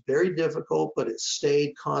weights, it was very difficult, but it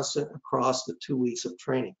stayed constant across the 2 weeks of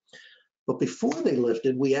training. But before they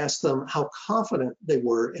lifted, we asked them how confident they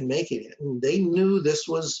were in making it. And they knew this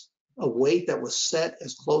was a weight that was set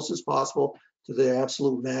as close as possible to their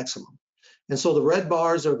absolute maximum. And so the red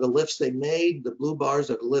bars are the lifts they made, the blue bars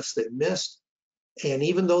are the lifts they missed. And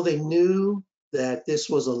even though they knew that this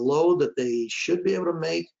was a load that they should be able to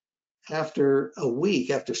make, after a week,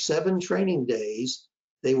 after 7 training days,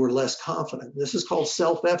 they were less confident. This is called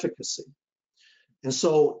self-efficacy. And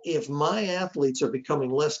so if my athletes are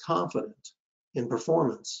becoming less confident in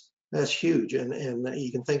performance, that's huge. And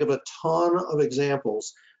you can think of a ton of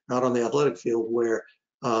examples out on the athletic field where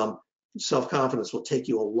self-confidence will take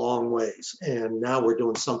you a long ways. And now we're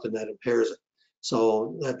doing something that impairs it.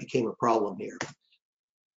 So that became a problem here.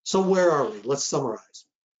 So where are we? Let's summarize.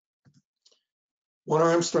 One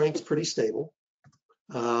arm strength, pretty stable.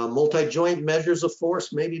 Multi-joint measures of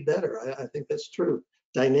force may be better. I think that's true.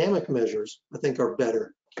 Dynamic measures, I think, are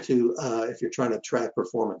better to if you're trying to track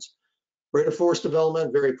performance. Rate of force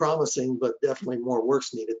development, very promising, but definitely more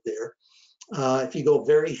work's needed there. If you go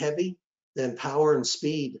very heavy, then power and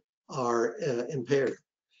speed are impaired.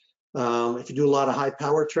 If you do a lot of high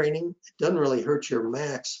power training, it doesn't really hurt your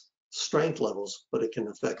max strength levels, but it can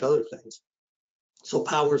affect other things. So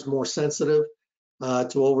power is more sensitive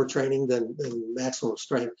to overtraining than maximum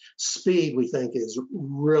strength. Speed, we think, is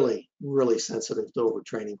really, really sensitive to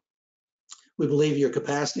overtraining. We believe your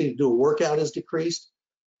capacity to do a workout is decreased.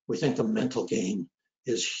 We think the mental game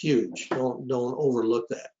is huge. Don't overlook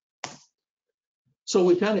that. So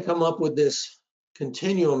we kind of come up with this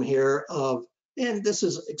continuum here of, and this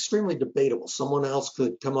is extremely debatable. Someone else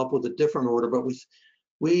could come up with a different order, but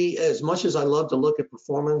we, as much as I love to look at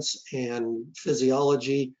performance and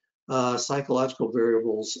physiology, psychological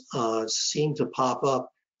variables seem to pop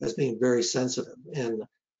up as being very sensitive. And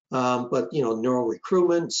But neural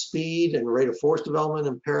recruitment, speed, and rate of force development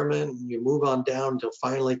impairment, and you move on down until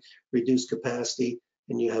finally reduced capacity,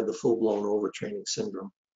 and you have the full-blown overtraining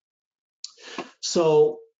syndrome.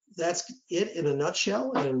 So that's it in a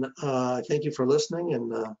nutshell, and thank you for listening,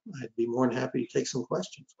 and I'd be more than happy to take some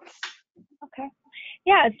questions. Okay.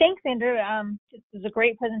 Yeah, thanks, Andrew. This is a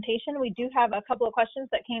great presentation. We do have a couple of questions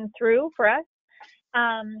that came through for us.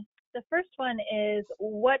 The first one is,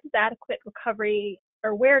 what does adequate recovery,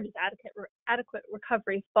 or where does adequate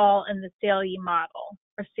recovery fall in the Saley model?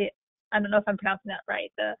 Or I don't know if I'm pronouncing that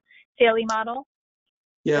right, the Saley model?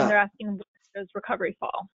 Yeah. And they're asking, where does recovery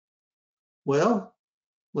fall? Well,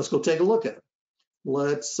 let's go take a look at it.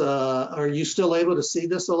 Are you still able to see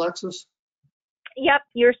this, Alexis? Yep,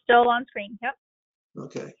 you're still on screen. Yep.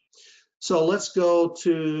 Okay. So let's go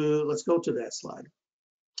to that slide.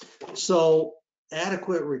 So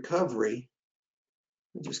adequate recovery,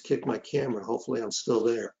 I just kicked my camera, hopefully I'm still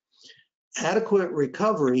there. Adequate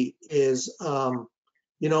recovery is,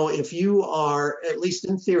 if you are, at least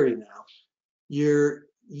in theory now,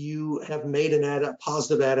 you have made a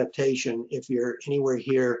positive adaptation if you're anywhere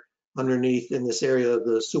here underneath in this area of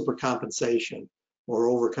the supercompensation or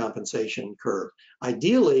overcompensation curve.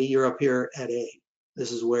 Ideally, you're up here at A.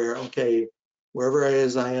 This is where, okay, wherever it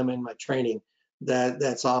is I am in my training,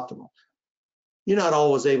 that's optimal. You're not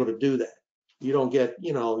always able to do that. You don't get,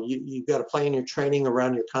 you've got to plan your training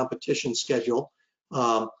around your competition schedule.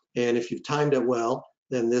 And if you've timed it well,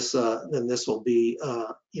 then this will be,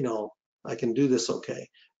 I can do this okay.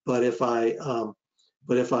 But if I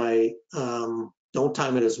don't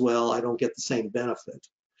time it as well, I don't get the same benefit.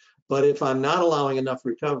 But if I'm not allowing enough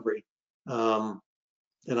recovery,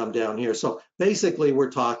 then I'm down here. So basically,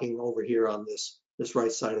 we're talking over here on this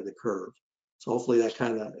right side of the curve. So hopefully that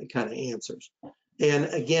kind of answers. And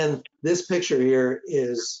again, this picture here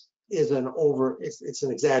is it's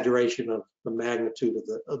an exaggeration of the magnitude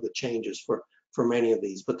of the changes for many of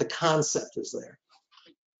these, but the concept is there.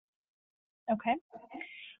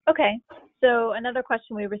 Okay. So another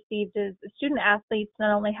question we received is, student athletes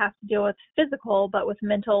not only have to deal with physical, but with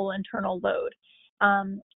mental internal load.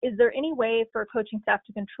 Is there any way for coaching staff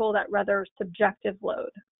to control that rather subjective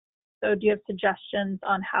load? So do you have suggestions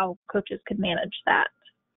on how coaches could manage that?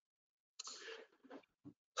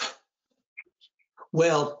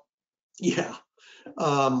 Well, yeah.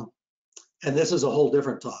 And this is a whole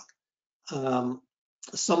different talk.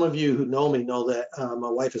 Some of you who know me know that my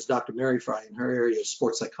wife is Dr. Mary Fry in her area of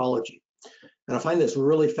sports psychology. And I find this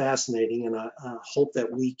really fascinating, and I hope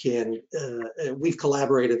that we've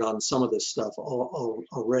collaborated on some of this stuff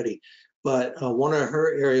already. But one of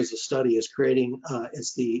her areas of study is creating,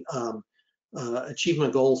 it's the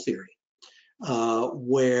achievement goal theory,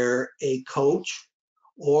 where a coach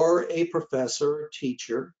or a professor or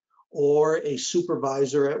teacher or a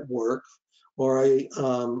supervisor at work or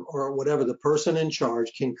whatever, the person in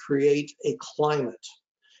charge can create a climate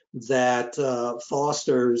that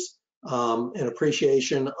fosters an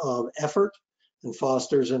appreciation of effort and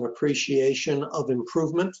fosters an appreciation of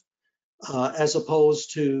improvement, as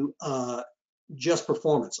opposed to just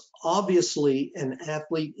performance. Obviously, an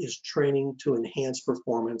athlete is training to enhance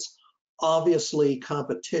performance. Obviously,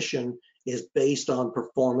 competition is based on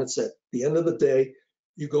performance. At the end of the day,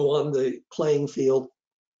 you go on the playing field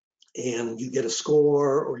and you get a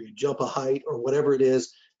score, or you jump a height, or whatever it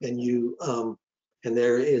is, and and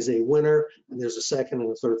there is a winner, and there's a second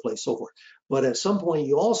and a third place, so forth. But at some point,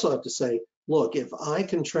 you also have to say, look, if I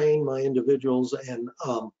can train my individuals and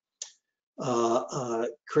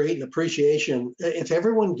create an appreciation, if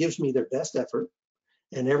everyone gives me their best effort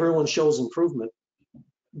and everyone shows improvement,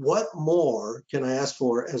 what more can I ask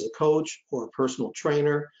for as a coach or a personal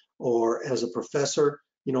trainer or as a professor?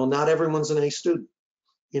 Not everyone's an A student.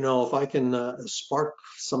 If I can spark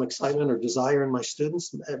some excitement or desire in my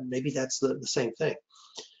students, maybe that's the same thing.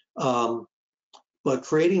 But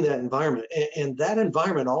creating that environment, and that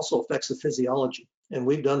environment also affects the physiology. And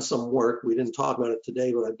we've done some work. We didn't talk about it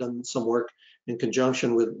today, but I've done some work in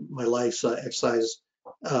conjunction with my wife's exercise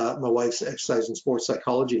and sports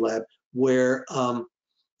psychology lab, where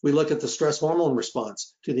we look at the stress hormone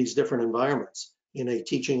response to these different environments in a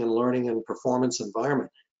teaching and learning and performance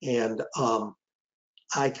environment. And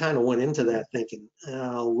I kind of went into that thinking,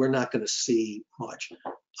 we're not going to see much.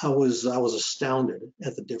 I was astounded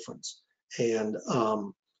at the difference. And,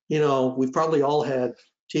 we've probably all had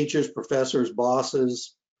teachers, professors,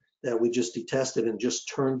 bosses that we just detested and just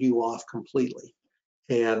turned you off completely.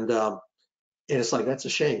 And it's like, that's a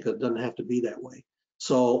shame, because it doesn't have to be that way.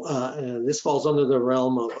 So this falls under the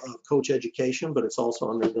realm of coach education, but it's also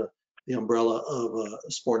under the umbrella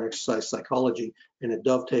of sport and exercise psychology, and it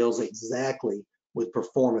dovetails exactly with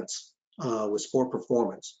performance, with sport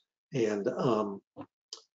performance. And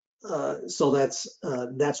so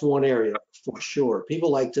that's one area for sure.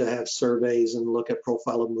 People like to have surveys and look at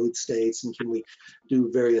profile of mood states, and can we do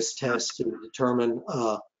various tests to determine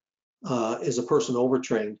is a person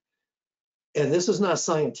overtrained. And this is not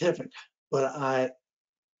scientific, but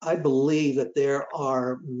I believe that there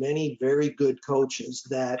are many very good coaches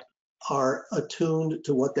that are attuned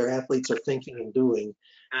to what their athletes are thinking and doing,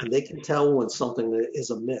 and they can tell when something is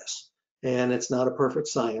amiss. And it's not a perfect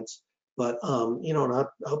science, but you know, and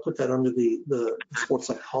I'll put that under the sports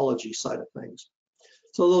psychology side of things.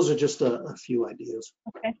 So those are just a few ideas.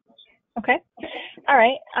 Okay. Okay. All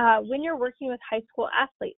right. When you're working with high school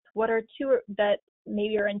athletes, what are two that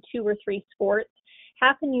maybe are in 2 or 3 sports?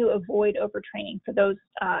 How can you avoid overtraining for those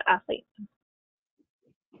athletes?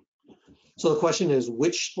 So the question is,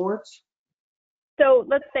 which sports? So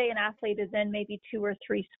let's say an athlete is in maybe 2 or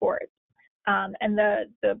 3 sports, and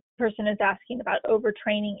the person is asking about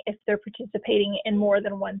overtraining if they're participating in more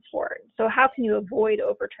than one sport. So how can you avoid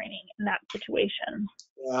overtraining in that situation?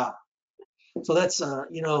 Yeah. So that's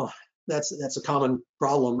you know, that's a common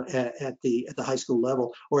problem at the high school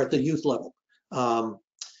level or at the youth level.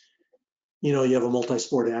 You know, you have a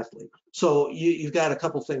multi-sport athlete. So you've got a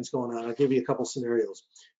couple things going on. I'll give you a couple scenarios.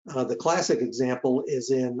 The classic example is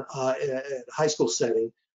in a high school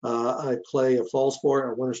setting. I play a fall sport,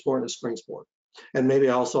 a winter sport, and a spring sport. And maybe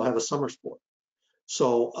I also have a summer sport.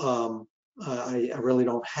 So I really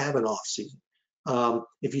don't have an off season.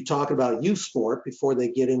 If you talk about youth sport before they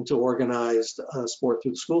get into organized sport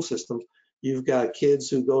through the school system, you've got kids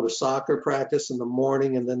who go to soccer practice in the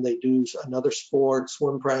morning, and then they do another sport,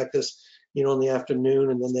 swim practice, you know, in the afternoon,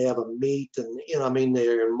 and then they have a meet, and you know, I mean,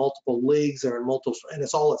 they're in multiple leagues, they're in multiple, and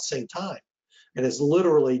it's all at the same time, and it's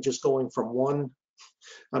literally just going from one.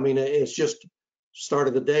 I mean, it's just start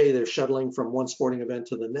of the day, they're shuttling from one sporting event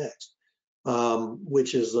to the next,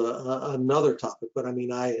 which is another topic. But I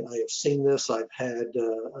mean, I have seen this. I've had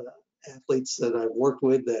athletes that I've worked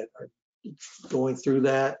with that are going through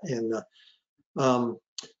that, and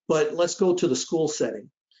but let's go to the school setting.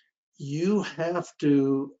 You have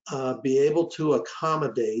to be able to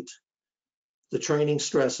accommodate the training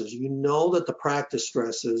stresses. You know that the practice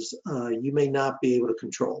stresses you may not be able to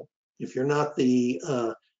control. If you're not the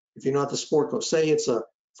sport coach, say it's a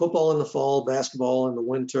football in the fall, basketball in the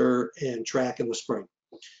winter, and track in the spring.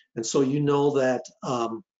 And so you know that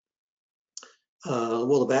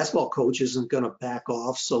well, the basketball coach isn't going to back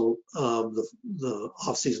off, so the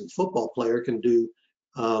off-season football player can do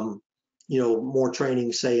you know, more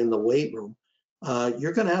training, say in the weight room.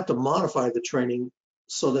 You're going to have to modify the training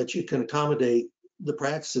so that you can accommodate the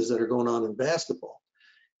practices that are going on in basketball.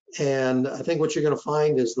 And I think what you're going to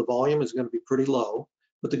find is the volume is going to be pretty low.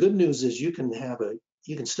 But the good news is you can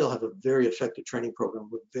still have a very effective training program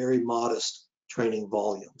with very modest training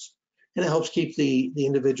volumes. And it helps keep the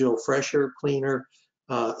individual fresher, cleaner,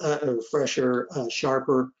 fresher,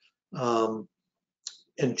 sharper,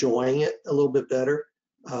 enjoying it a little bit better.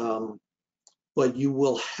 But you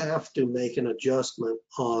will have to make an adjustment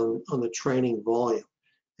on the training volume.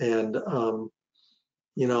 And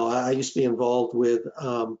you know, I used to be involved with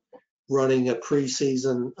running a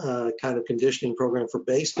preseason kind of conditioning program for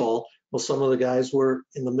baseball. Well, some of the guys were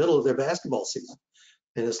in the middle of their basketball season,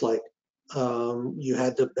 and it's like you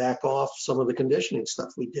had to back off some of the conditioning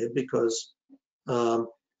stuff we did because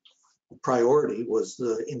priority was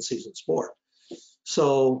the in-season sport.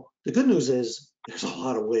 So the good news is there's a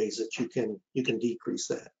lot of ways that you can decrease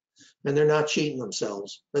that, and they're not cheating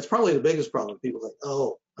themselves. That's probably the biggest problem. People are like,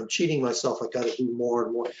 oh, I'm cheating myself. I got to do more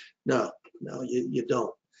and more. No, you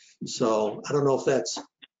don't. So I don't know if that's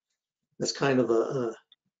kind of a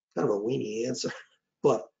weenie answer,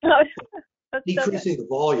 but decreasing the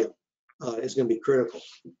volume is going to be critical.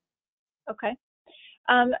 Okay.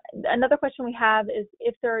 Another question we have is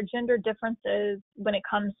if there are gender differences when it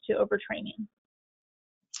comes to overtraining.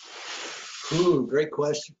 Great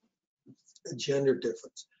question. A gender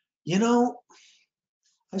difference. You know,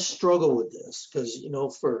 I struggle with this because, you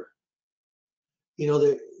know,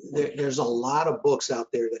 there's a lot of books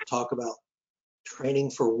out there that talk about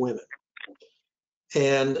training for women.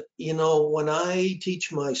 And, you know, when I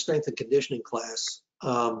teach my strength and conditioning class,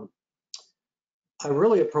 I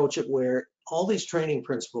really approach it where all these training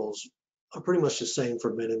principles are pretty much the same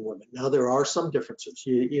for men and women. Now, there are some differences.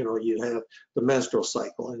 You know, you have the menstrual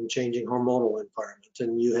cycle and changing hormonal environment,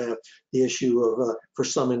 and you have the issue of, for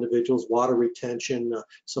some individuals, water retention.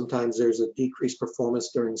 Sometimes there's a decreased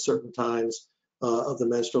performance during certain times of the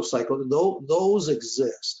menstrual cycle. Those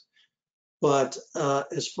exist. But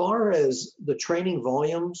as far as the training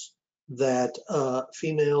volumes, that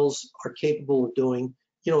females are capable of doing,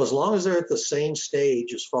 as long as they're at the same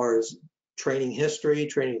stage as far as training history,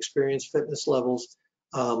 training experience, fitness levels.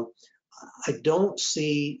 I don't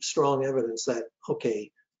see strong evidence that,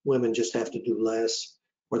 okay, women just have to do less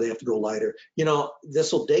or they have to go lighter.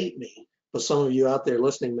 This will date me, but some of you out there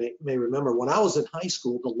listening may remember when I was in high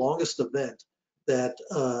school, the longest event that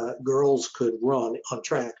girls could run on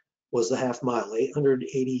track was the half mile,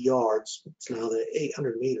 880 yards. It's now the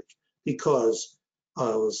 800 meters, because it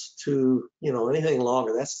was too, anything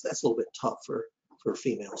longer, that's a little bit tough for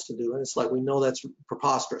females to do. And it's like, we know that's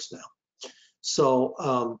preposterous now.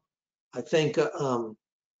 So I think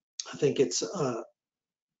it's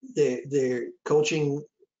they're coaching.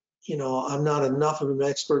 I'm not enough of an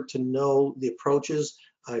expert to know the approaches.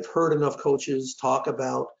 I've heard enough coaches talk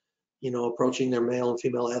about, approaching their male and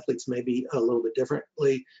female athletes maybe a little bit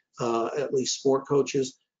differently, at least sport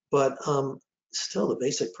coaches. But still, the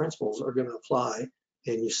basic principles are going to apply,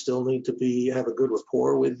 and you still need to have a good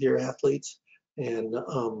rapport with your athletes. And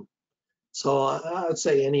so I would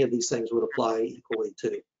say any of these things would apply equally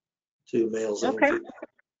to males and females.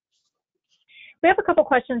 We have a couple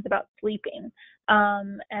questions about sleeping,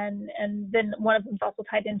 and then one of them is also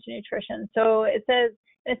tied into nutrition. So it says,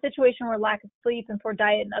 in a situation where lack of sleep and poor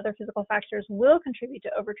diet and other physical factors will contribute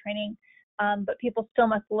to overtraining, but people still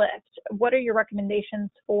must lift, what are your recommendations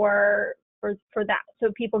for that?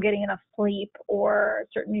 So people getting enough sleep or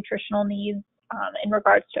certain nutritional needs in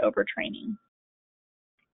regards to overtraining.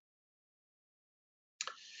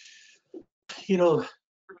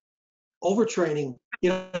 Overtraining,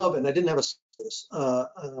 and I didn't have this.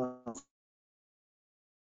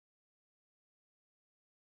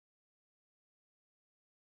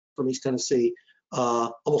 From East Tennessee,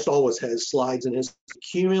 almost always has slides in his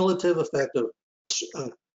cumulative effect of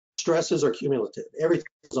stresses are cumulative.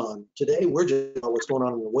 Everything's on. Today, we're just about what's going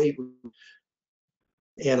on in the weight room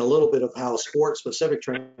and a little bit of how sport-specific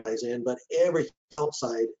training ties in, but everything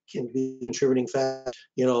outside can be contributing factor.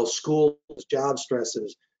 Schools, job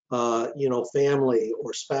stresses, family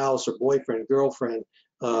or spouse or boyfriend, girlfriend,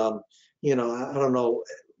 I don't know,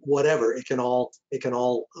 whatever. It can all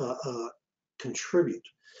contribute.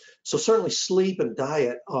 So certainly sleep and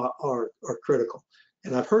diet are critical.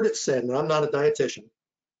 And I've heard it said, and I'm not a dietitian,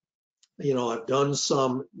 I've done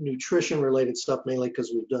some nutrition related stuff, mainly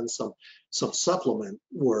because we've done some supplement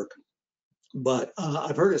work, but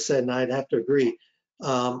I've heard it said, and I'd have to agree,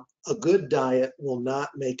 a good diet will not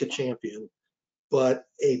make a champion, but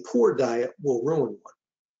a poor diet will ruin one.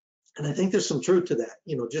 And I think there's some truth to that.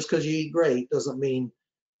 Just because you eat great doesn't mean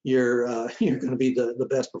you're going to be the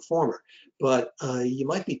best performer, but you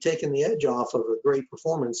might be taking the edge off of a great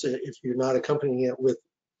performance if you're not accompanying it with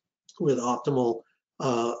optimal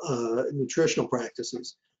nutritional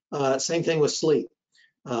practices. Same thing with sleep.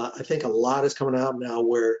 I think a lot is coming out now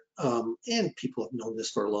where, and people have known this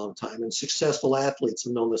for a long time, and successful athletes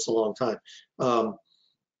have known this a long time.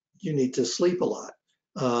 You need to sleep a lot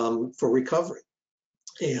for recovery.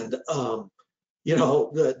 And,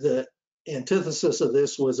 the antithesis of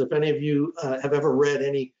this was, if any of you have ever read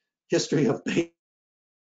any history of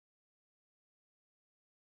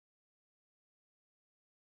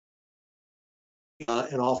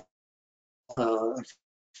and all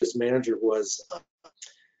his manager was,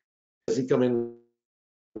 as he come in,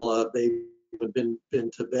 they've been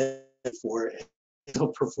to bed for it,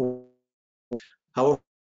 don't perform. However,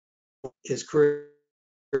 his career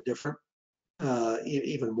is different,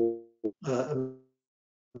 even more.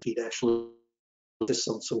 He'd actually just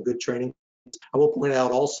some good training. I will point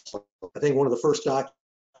out also, I think one of the first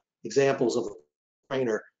examples of a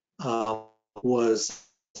trainer was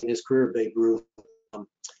in his career, Babe Ruth,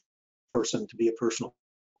 person to be a personal,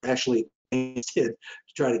 actually did to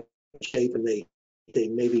try to get in shape, and they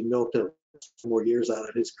maybe milked a few more years out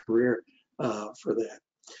of his career for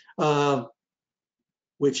that,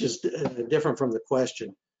 which is different from the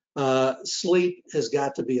question. Sleep has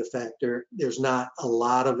got to be a factor. There's not a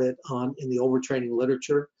lot of it in the overtraining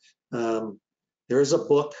literature. There is a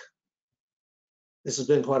book. This has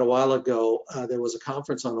been quite a while ago. There was a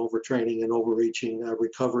conference on overtraining and overreaching,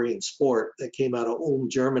 recovery in sport, that came out of Ulm,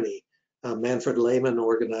 Germany. Manfred Lehmann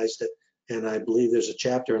organized it, and I believe there's a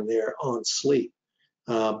chapter in there on sleep.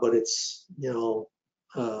 But it's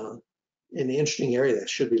an interesting area that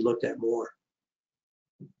should be looked at more.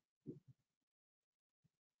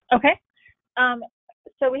 Okay.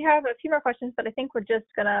 So we have a few more questions, but I think we're just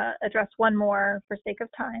going to address one more for sake of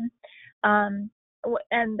time.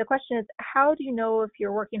 And the question is, how do you know if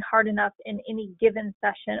you're working hard enough in any given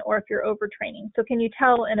session or if you're overtraining? So can you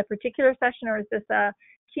tell in a particular session, or is this a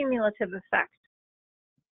cumulative effect?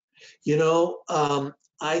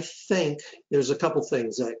 I think there's a couple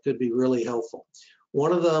things that could be really helpful.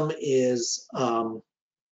 One of them is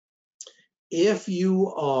if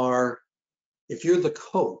you're the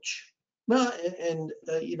coach, well, and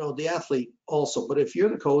you know, the athlete also, but if you're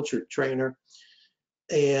the coach or trainer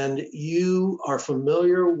and you are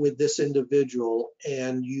familiar with this individual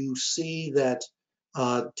and you see that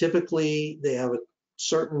typically they have a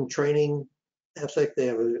certain training ethic, they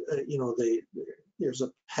have you know, there's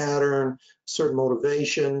a pattern, certain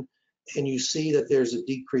motivation, and you see that there's a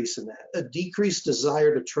decrease in that, a decreased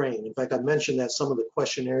desire to train. In fact, I mentioned that some of the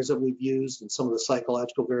questionnaires that we've used and some of the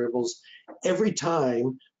psychological variables, every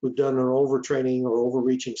time we've done an overtraining or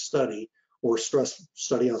overreaching study or stress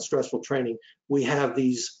study on stressful training, we have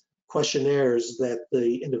these questionnaires that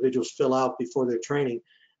the individuals fill out before their training.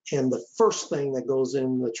 And the first thing that goes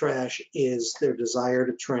in the trash is their desire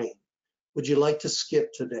to train. Would you like to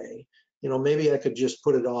skip today? You know, maybe I could just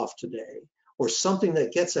put it off today, or something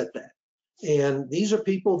that gets at that. And these are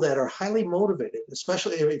people that are highly motivated,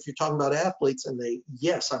 especially if you're talking about athletes and they,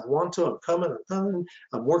 yes, I want to, I'm coming,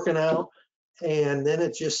 I'm working out. And then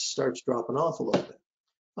it just starts dropping off a little bit.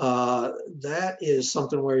 That is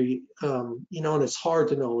something where you know, and it's hard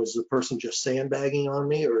to know, is the person just sandbagging on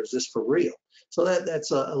me or is this for real? So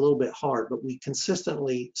that's a little bit hard, but we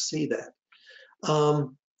consistently see that.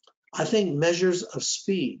 I think measures of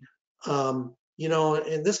speed, you know,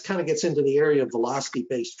 and this kind of gets into the area of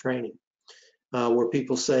velocity-based training, where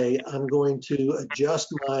people say, I'm going to adjust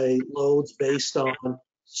my loads based on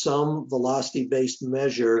some velocity-based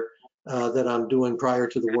measure that I'm doing prior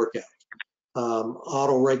to the workout.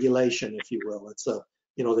 Auto-regulation, if you will. It's a,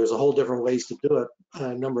 you know, there's a whole different ways to do it,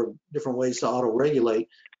 a number of different ways to auto-regulate.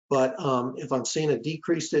 But if I'm seeing a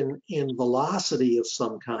decrease in velocity of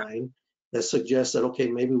some kind, that suggests that, okay,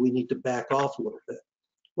 maybe we need to back off a little bit.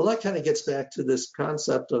 Well, that kind of gets back to this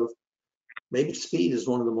concept of maybe speed is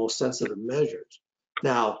one of the most sensitive measures.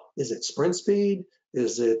 Now, is it sprint speed?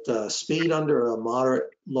 Is it speed under a moderate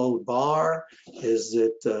load bar? Is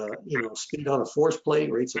it, you know, speed on a force plate,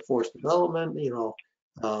 rates of force development? You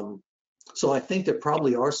know, so I think there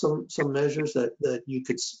probably are some measures that you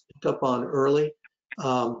could pick up on early.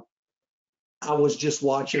 I was just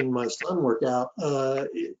watching my son work out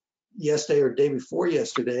yesterday or day before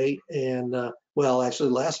yesterday, and well, actually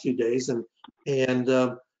the last few days, and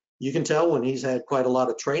you can tell when he's had quite a lot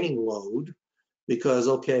of training load, because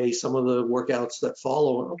okay, some of the workouts that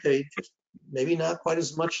follow, okay, just maybe not quite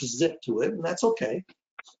as much zip to it, and that's okay.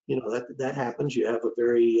 You know, that happens. You have a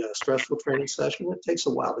very stressful training session. It takes a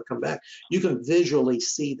while to come back. You can visually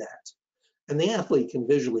see that, and the athlete can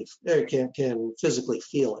visually can physically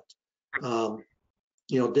feel it.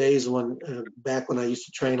 You know, days when back when I used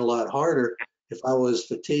to train a lot harder, if I was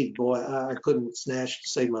fatigued, boy, I couldn't snatch to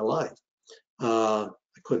save my life. I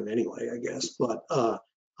couldn't anyway, I guess. But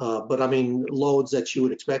I mean, loads that you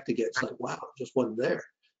would expect to get, it's like, wow, it just wasn't there.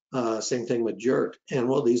 Same thing with jerk. And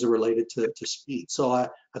well, these are related to speed. So I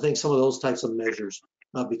think some of those types of measures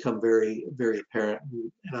become very, very apparent.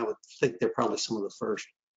 And I would think they're probably some of the first.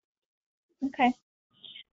 Okay.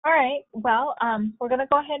 All right. Well, we're going to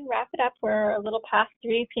go ahead and wrap it up. We're a little past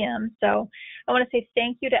 3 p.m. So I want to say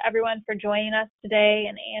thank you to everyone for joining us today.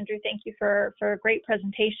 And Andrew, thank you for a great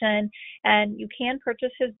presentation. And you can purchase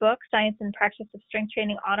his book, Science and Practice of Strength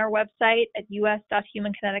Training, on our website at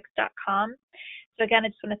us.humankinetics.com. So again, I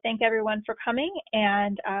just want to thank everyone for coming,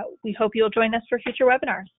 and we hope you'll join us for future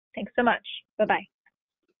webinars. Thanks so much. Bye-bye.